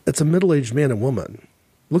 It's a middle-aged man and woman.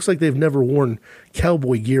 Looks like they've never worn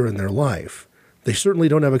cowboy gear in their life. They certainly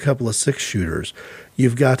don't have a couple of 6-shooters.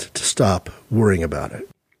 You've got to stop worrying about it.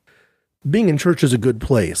 Being in church is a good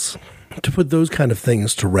place to put those kind of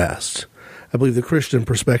things to rest. I believe the Christian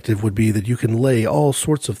perspective would be that you can lay all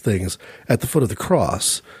sorts of things at the foot of the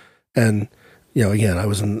cross. And, again, I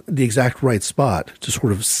was in the exact right spot to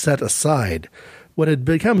sort of set aside what had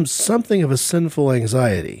become something of a sinful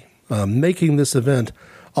anxiety, making this event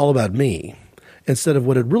all about me, instead of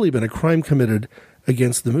what had really been a crime committed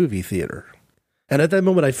against the movie theater. And at that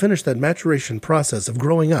moment, I finished that maturation process of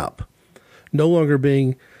growing up, no longer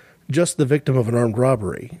being just the victim of an armed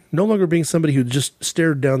robbery, no longer being somebody who just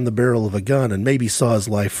stared down the barrel of a gun and maybe saw his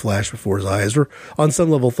life flash before his eyes, or on some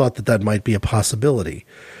level thought that might be a possibility.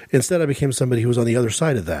 Instead, I became somebody who was on the other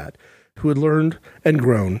side of that, who had learned and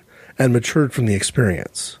grown and matured from the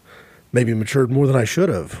experience. Maybe matured more than I should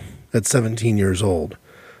have at 17 years old.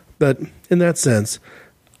 But in that sense,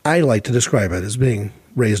 I like to describe it as being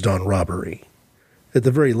raised on robbery. At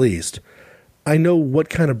the very least, I know what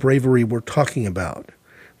kind of bravery we're talking about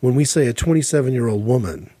when we say a 27-year-old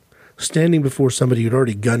woman standing before somebody who'd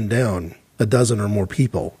already gunned down a dozen or more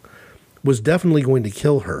people was definitely going to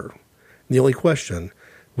kill her. And the only question,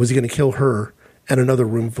 was he going to kill her and another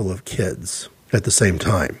room full of kids at the same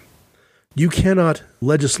time? You cannot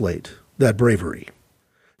legislate that bravery.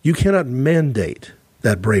 You cannot mandate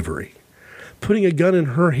that bravery. Putting a gun in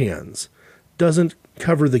her hands doesn't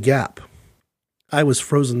cover the gap. I was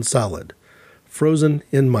frozen solid, frozen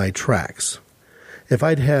in my tracks. If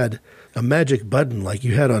I'd had a magic button like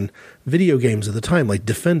you had on video games at the time, like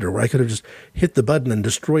Defender, where I could have just hit the button and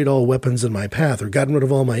destroyed all weapons in my path or gotten rid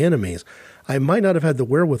of all my enemies, I might not have had the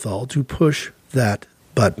wherewithal to push that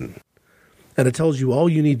button. And it tells you all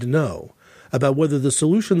you need to know about whether the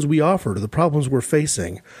solutions we offer to the problems we're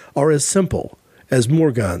facing are as simple as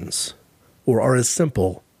more guns or are as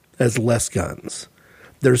simple as less guns.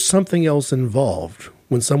 There's something else involved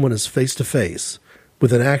when someone is face-to-face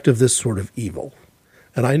with an act of this sort of evil.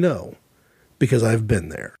 And I know because I've been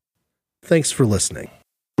there. Thanks for listening.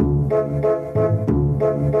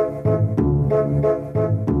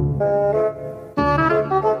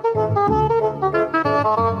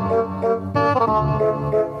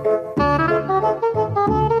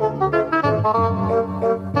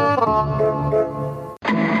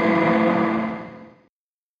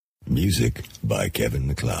 Music by Kevin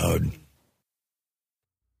MacLeod.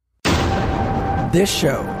 This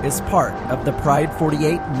show is part of the Pride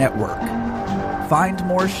 48 network. Find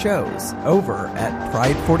more shows over at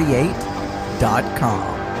pride48.com.